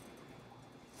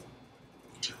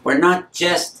 We're not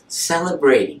just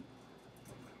celebrating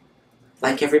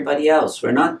like everybody else.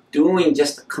 We're not doing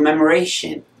just a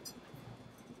commemoration.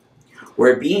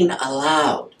 We're being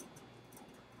allowed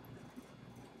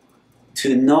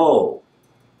to know,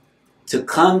 to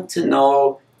come to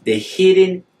know the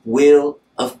hidden will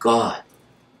of God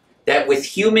that with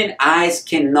human eyes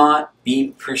cannot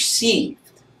be perceived.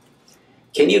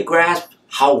 Can you grasp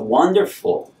how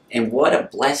wonderful and what a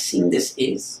blessing this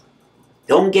is?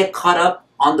 Don't get caught up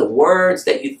on the words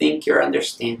that you think you're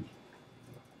understanding.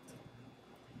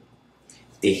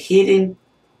 The hidden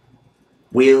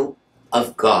will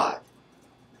of God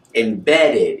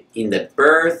embedded in the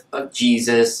birth of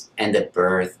Jesus and the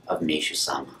birth of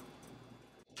Meishu-sama.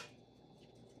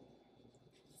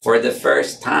 For the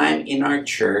first time in our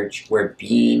church, we're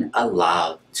being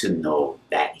allowed to know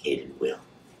that hidden will.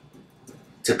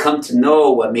 To come to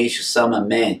know what Meishu-sama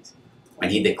meant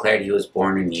when he declared he was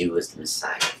born anew as the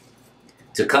Messiah.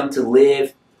 To come to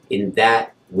live in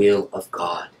that will of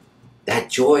God, that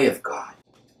joy of God.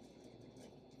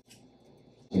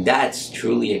 That's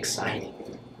truly exciting.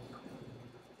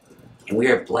 And we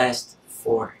are blessed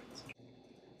for it.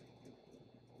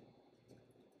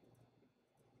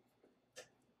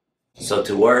 So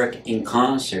to work in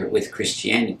concert with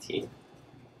Christianity,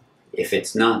 if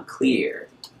it's not clear,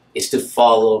 is to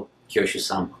follow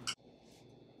Kyoshu-sama.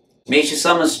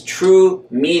 Meishu-sama's true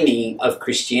meaning of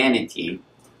Christianity,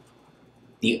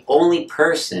 the only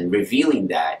person revealing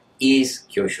that is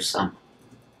Kyoshu-sama.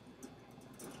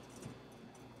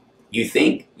 You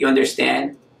think you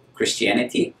understand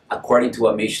Christianity according to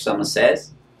what Meishu-sama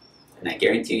says? And I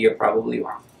guarantee you're probably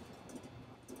wrong.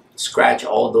 Scratch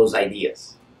all those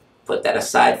ideas. Put that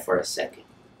aside for a second.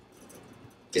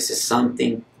 This is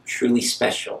something truly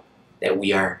special that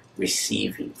we are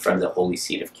receiving from the Holy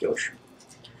Seat of Kyoshu.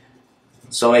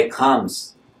 So it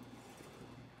comes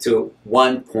to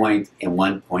one point and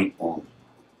one point only.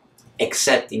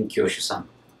 Accepting Kyoshu-sama.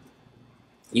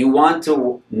 You want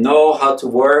to know how to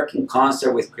work in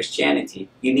concert with Christianity,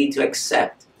 you need to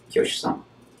accept Kyoshu-sama.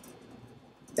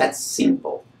 That's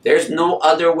simple. There's no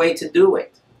other way to do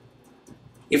it.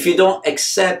 If you don't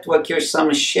accept what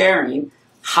Kyoshu-sama is sharing,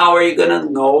 how are you going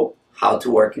to know how to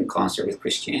work in concert with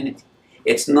Christianity?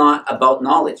 It's not about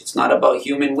knowledge. It's not about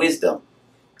human wisdom.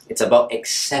 It's about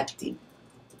accepting.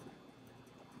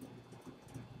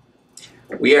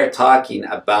 We are talking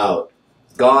about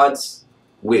God's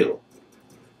will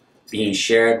being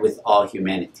shared with all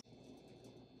humanity.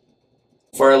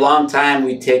 For a long time,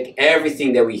 we take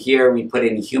everything that we hear, we put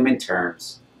it in human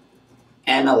terms,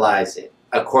 analyze it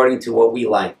according to what we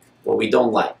like, what we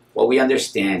don't like, what we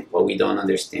understand, what we don't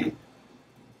understand.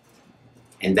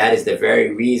 And that is the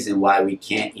very reason why we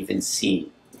can't even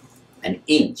see an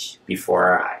inch before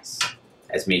our eyes,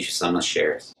 as Meishu-sama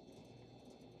shares.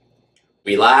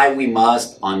 Rely we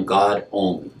must on God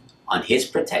only, on His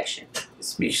protection.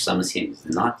 It's Meishu-sama's hymn, is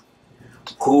it not?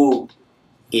 Who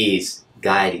is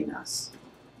guiding us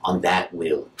on that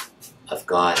will of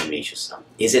God and Meishu-sama?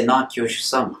 Is it not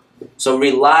Kyoshu-sama? So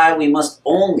rely we must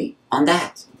only on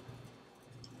that.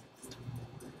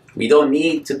 We don't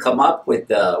need to come up with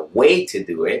the way to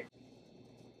do it.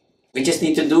 We just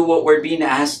need to do what we're being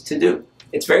asked to do.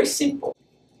 It's very simple.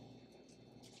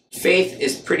 Faith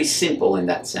is pretty simple in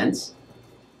that sense.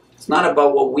 It's not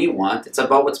about what we want, it's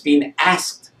about what's being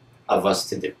asked of us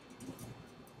to do.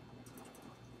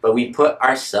 But we put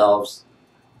ourselves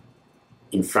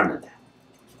in front of that.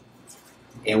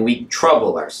 And we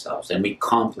trouble ourselves and we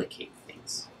complicate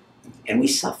things. And we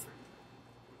suffer.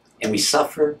 And we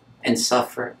suffer and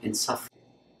suffer and suffer.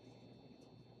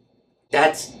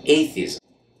 That's atheism.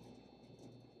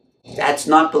 That's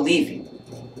not believing.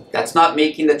 That's not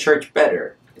making the church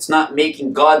better. It's not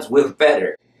making God's will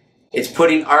better. It's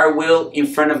putting our will in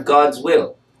front of God's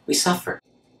will. We suffer.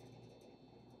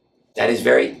 that is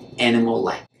very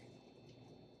animal-like.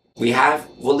 We have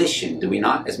volition, do we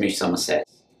not, as Mishama says?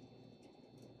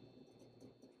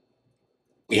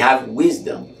 We have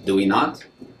wisdom, do we not?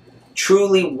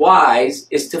 Truly wise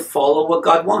is to follow what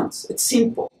God wants. It's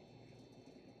simple.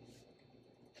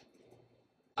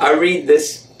 I read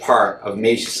this part of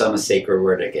Meshusama's sacred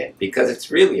word again because it's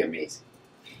really amazing.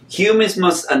 Humans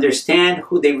must understand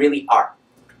who they really are.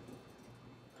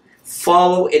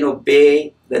 Follow and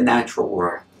obey the natural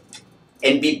world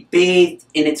and be bathed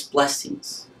in its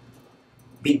blessings.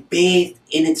 Be bathed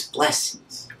in its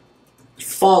blessings.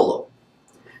 Follow.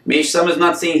 Meshusama is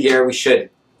not saying here we should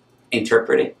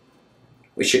interpret it.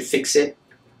 We should fix it.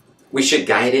 We should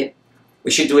guide it.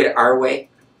 We should do it our way.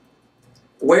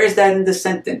 Where is that in the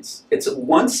sentence? It's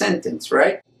one sentence,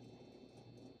 right?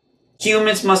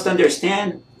 Humans must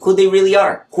understand who they really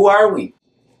are. Who are we?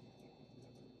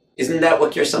 Isn't that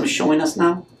what your son is showing us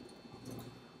now?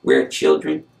 We're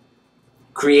children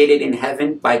created in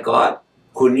heaven by God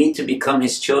who need to become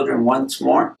his children once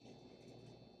more.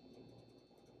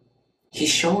 He's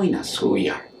showing us who we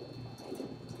are.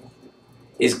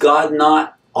 Is God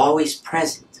not always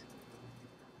present?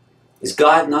 Is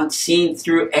God not seeing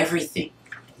through everything?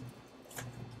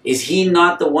 Is he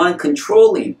not the one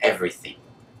controlling everything?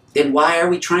 Then why are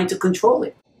we trying to control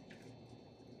it?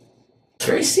 It's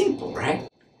very simple, right?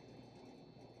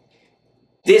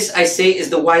 This, I say, is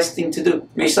the wise thing to do.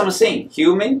 Maybe someone's saying,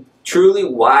 human, truly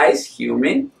wise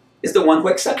human, is the one who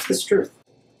accepts this truth.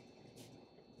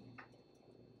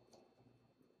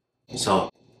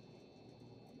 So,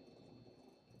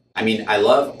 I mean, I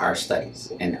love our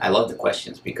studies, and I love the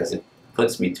questions because it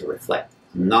puts me to reflect.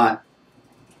 I'm not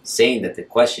saying that the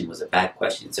question was a bad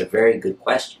question. It's a very good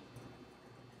question.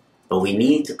 But we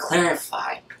need to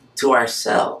clarify to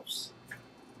ourselves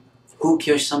who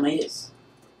Kyosama is.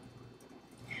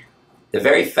 The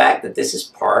very fact that this is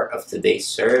part of today's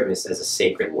service as a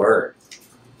sacred word,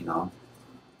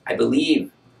 I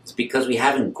believe it's because we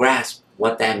haven't grasped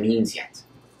what that means yet.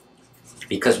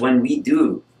 Because when we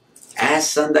do, as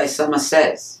Sandai Sama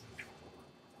says,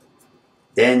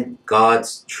 then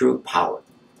God's true power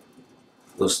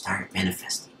will start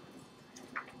manifesting.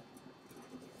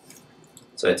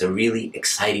 So it's a really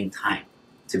exciting time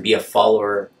to be a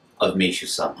follower of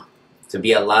Meshusama, to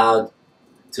be allowed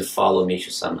to follow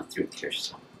Meshusama through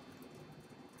Kyosama.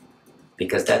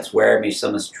 Because that's where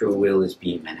Meshusama's true will is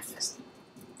being manifested.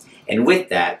 And with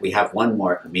that, we have one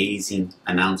more amazing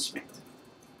announcement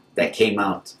that came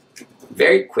out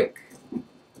very quick.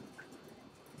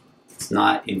 It's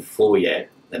not in full yet,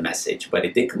 the message, but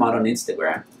it did come out on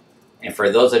Instagram. And for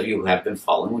those of you who have been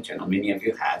following, which I know many of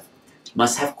you have,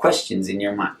 must have questions in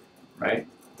your mind, right?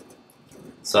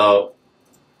 So,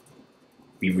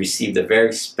 we received a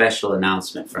very special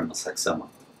announcement from Masaksama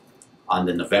on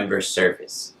the November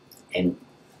service. And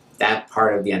that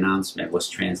part of the announcement was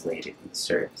translated in the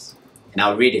service. And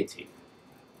I'll read it to you.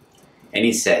 And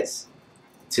he says,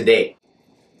 today,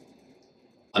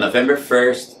 on November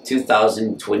 1st,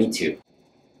 2022,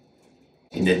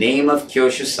 in the name of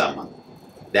Kyoshu-sama,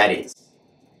 that is,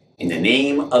 in the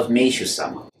name of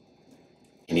Meishu-sama,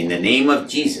 and in the name of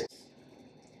Jesus,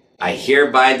 I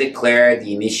hereby declare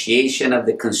the initiation of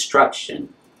the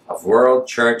construction of World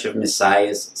Church of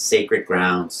Messiah's sacred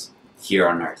grounds here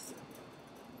on earth.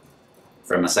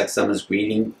 From Masaksama's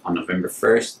greeting on November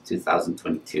 1st,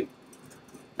 2022.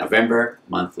 November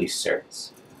monthly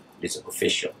service. It is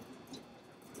official.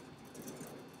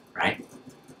 Right?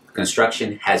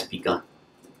 Construction has begun.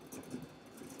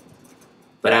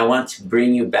 But I want to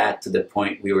bring you back to the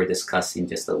point we were discussing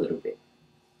just a little bit.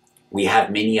 We have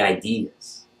many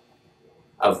ideas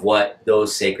of what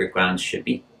those sacred grounds should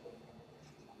be.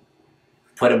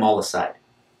 Put them all aside.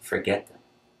 Forget them.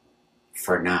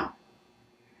 For now.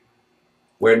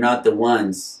 We're not the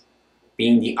ones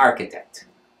being the architect.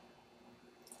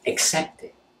 Accept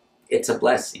it. It's a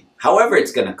blessing. However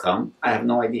it's going to come, I have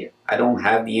no idea. I don't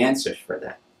have the answers for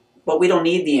that. But we don't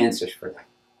need the answers for that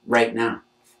right now.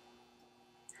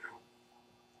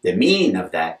 The meaning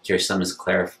of that, Kyosama is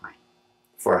clarifying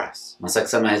for us.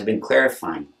 Masaksama has been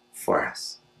clarifying for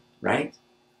us, right?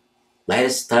 Let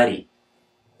us study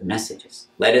the messages.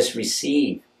 Let us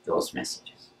receive those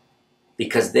messages.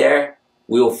 Because there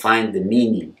we will find the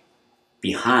meaning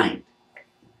behind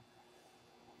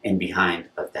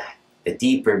of that. The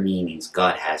deeper meanings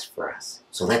God has for us.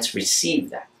 So let's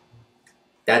receive that.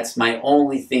 That's my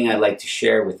only thing I'd like to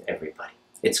share with everybody.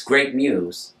 It's great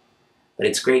news, but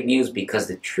it's great news because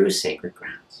the true sacred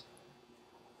grounds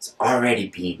is already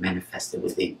being manifested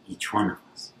within each one of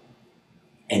us.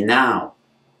 And now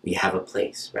we have a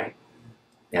place, right?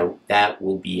 That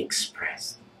will be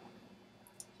expressed.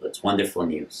 So it's wonderful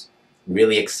news. I'm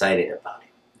really excited about it.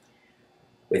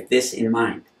 With this in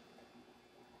mind,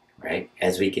 right,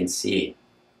 as we can see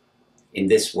in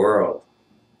this world,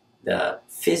 the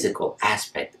physical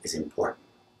aspect is important,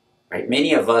 right?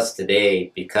 Many of us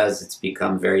today, because it's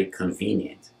become very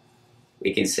convenient,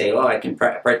 we can say, oh, I can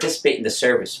participate in the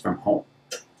service from home,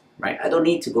 right? I don't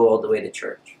need to go all the way to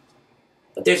church.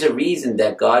 But there's a reason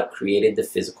that God created the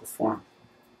physical form.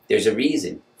 There's a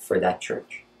reason for that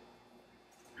church.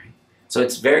 Right? So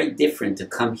it's very different to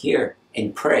come here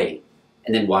and pray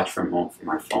and then watch from home from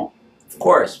our phone. Of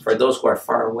course, for those who are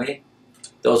far away,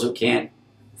 those who can't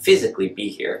physically be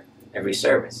here every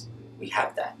service, we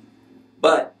have that.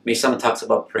 But maybe someone talks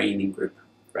about praying in group,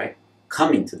 right?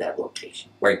 Coming to that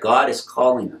location where God is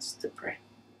calling us to pray.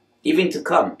 Even to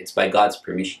come, it's by God's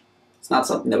permission. It's not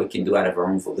something that we can do out of our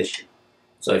own volition.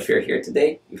 So if you're here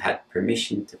today, you've had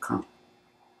permission to come.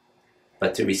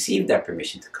 But to receive that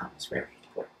permission to come is very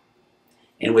important.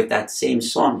 And with that same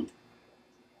song,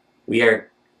 we are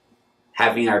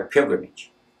having our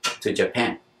pilgrimage to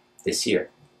Japan this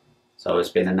year. So it's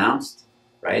been announced,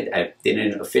 right? I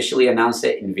didn't officially announce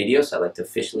it in video, so I'd like to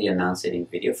officially announce it in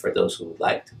video for those who would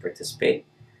like to participate.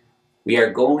 We are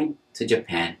going to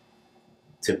Japan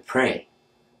to pray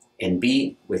and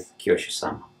be with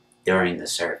Kyoshu-sama during the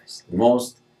service. The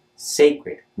most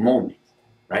sacred moment,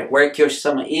 right? Where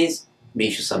Kyoshu-sama is,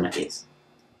 Meishu-sama is,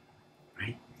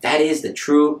 right? That is the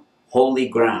true holy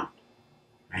ground,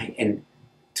 right? And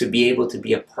to be able to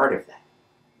be a part of that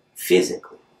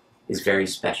physically is very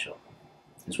special.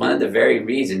 It's one of the very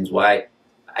reasons why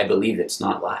I believe it's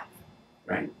not live,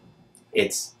 right?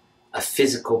 It's a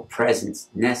physical presence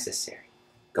necessary.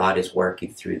 God is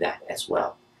working through that as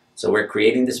well. So we're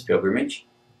creating this pilgrimage.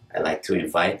 I'd like to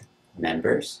invite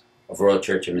members of World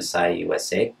Church of Messiah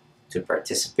USA to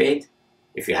participate.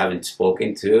 If you haven't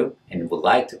spoken to and would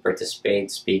like to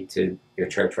participate, speak to your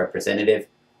church representative,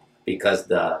 because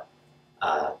the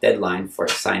deadline for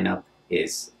sign up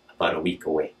is about a week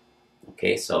away.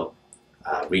 Okay, so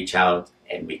reach out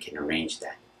and we can arrange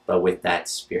that. But with that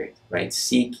spirit, right,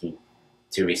 seeking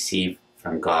to receive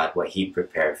from God what He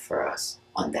prepared for us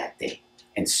on that day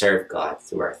and serve God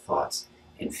through our thoughts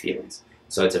and feelings.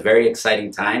 So it's a very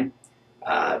exciting time.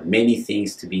 Many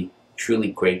things to be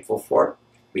truly grateful for.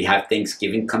 We have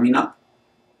Thanksgiving coming up.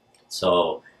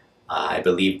 So I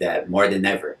believe that more than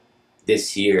ever,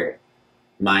 this year,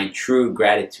 my true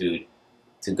gratitude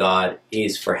to God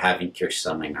is for having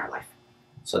Kyoshu-sama in our life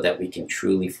so that we can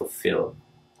truly fulfill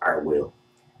our will.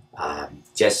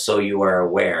 Just so you are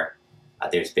aware,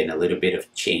 there's been a little bit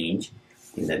of change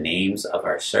in the names of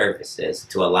our services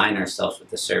to align ourselves with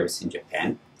the service in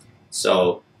Japan.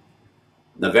 So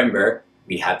November,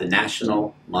 we have the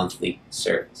National Monthly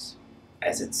Service,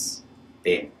 as it's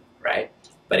been, right?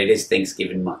 But it is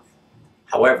Thanksgiving month.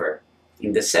 However,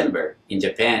 in December, in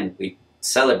Japan, we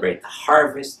celebrate the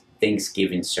Harvest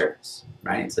Thanksgiving service,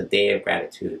 right? It's a day of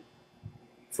gratitude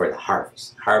for the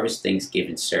harvest. Harvest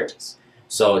Thanksgiving service.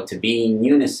 So to be in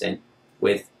unison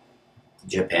with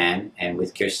Japan and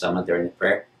with Kyoshu-sama during the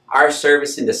prayer, our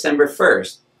service in December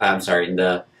 1st, in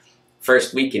the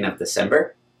first weekend of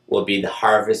December, will be the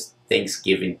Harvest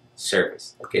Thanksgiving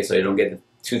service. Okay, so you don't get the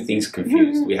two things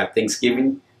confused. We have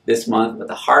Thanksgiving this month, but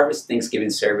the Harvest Thanksgiving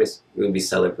service we will be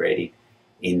celebrating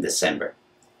in December.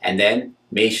 And then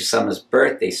Meishu-sama's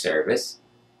birthday service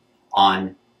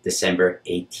on December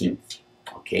 18th,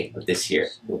 okay, of this year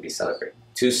we'll be celebrating.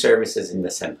 2 services in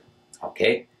December,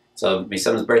 okay? So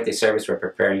Meishu-sama's birthday service we're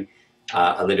preparing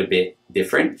a little bit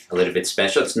different, a little bit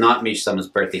special. It's not Meishu-sama's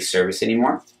birthday service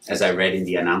anymore, as I read in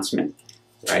the announcement,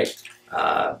 right?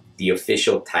 The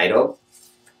official title,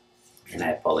 and I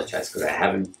apologize because I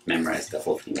haven't memorized the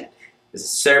whole thing yet. It's a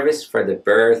service for the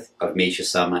birth of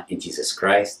Meishu-sama in Jesus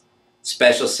Christ.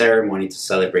 Special ceremony to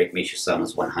celebrate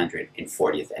Meishu-sama's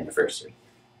 140th anniversary.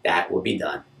 That will be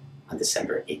done on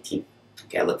December 18th.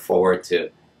 Okay, I look forward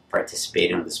to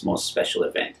participating in this most special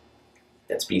event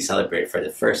that's being celebrated for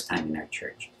the first time in our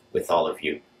church with all of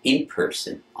you in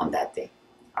person on that day.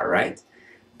 All right?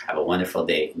 Have a wonderful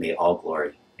day. May all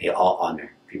glory, may all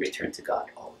honor be returned to God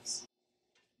always.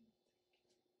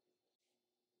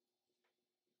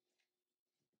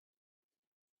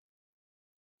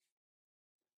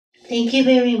 Thank you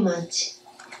very much.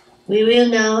 We will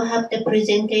now have the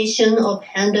presentation of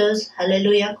Handel's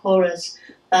Hallelujah Chorus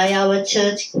by our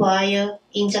church choir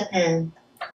in Japan.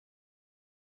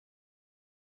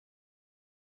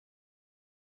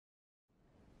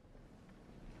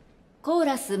 コー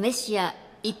ラスメシア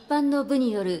一般の部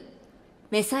による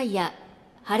メサイア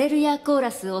ハレルヤコー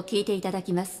ラスを聴いていただ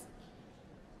きます。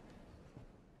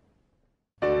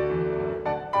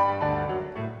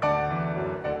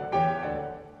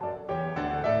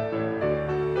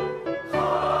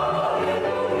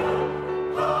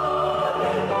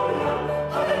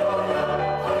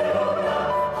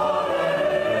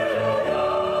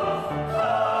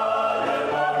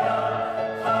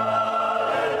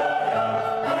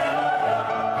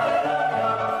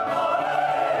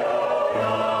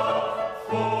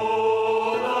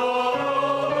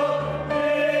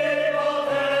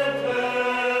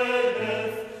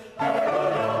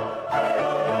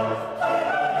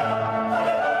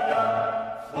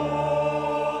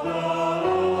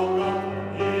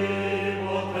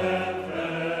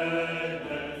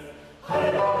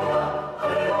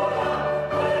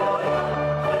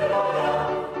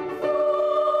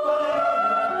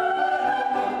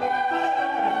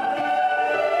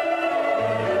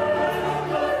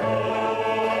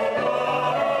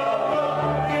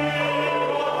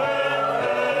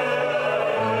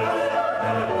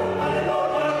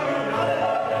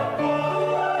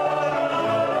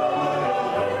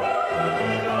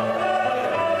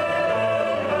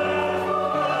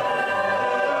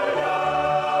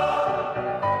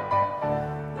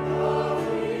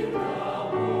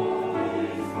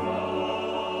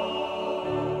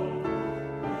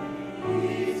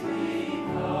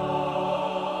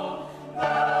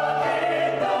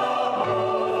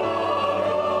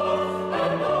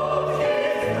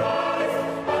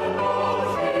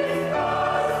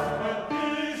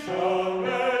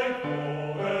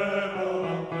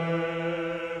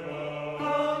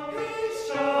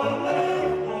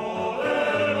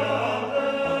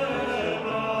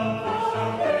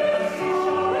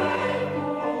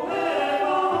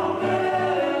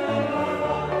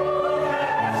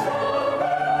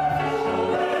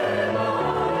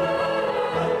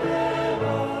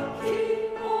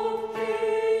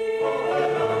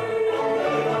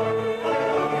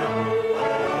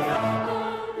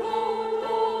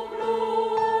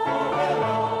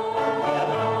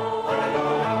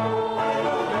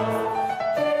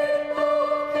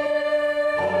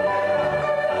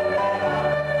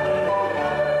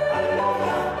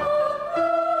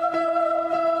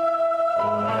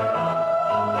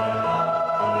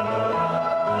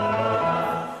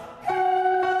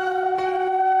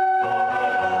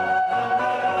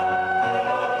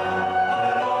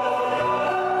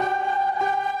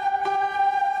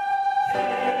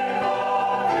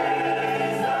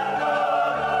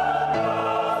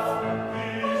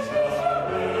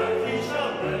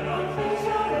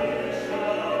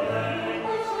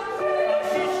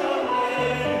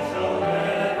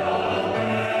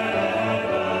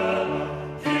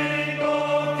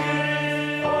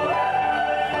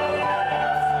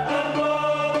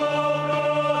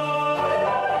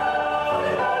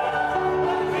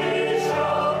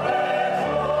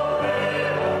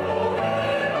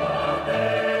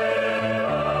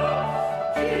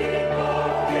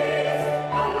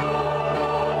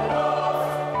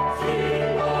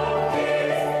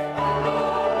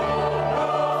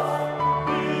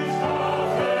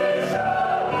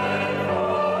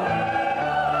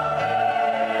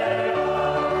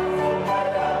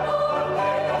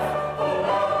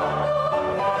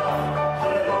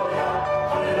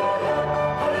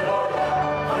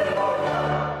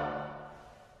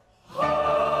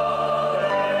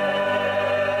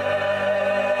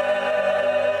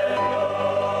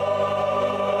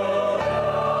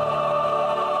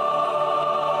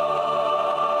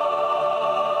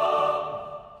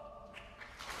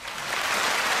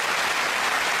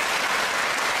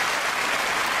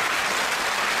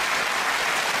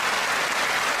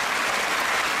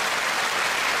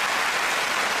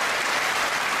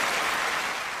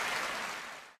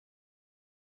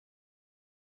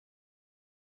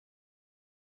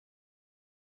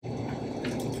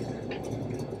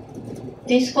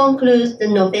This concludes the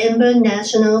November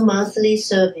National Monthly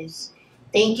Service.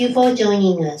 Thank you for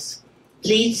joining us.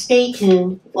 Please stay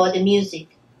tuned for the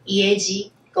music,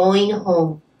 Ieji Going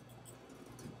Home.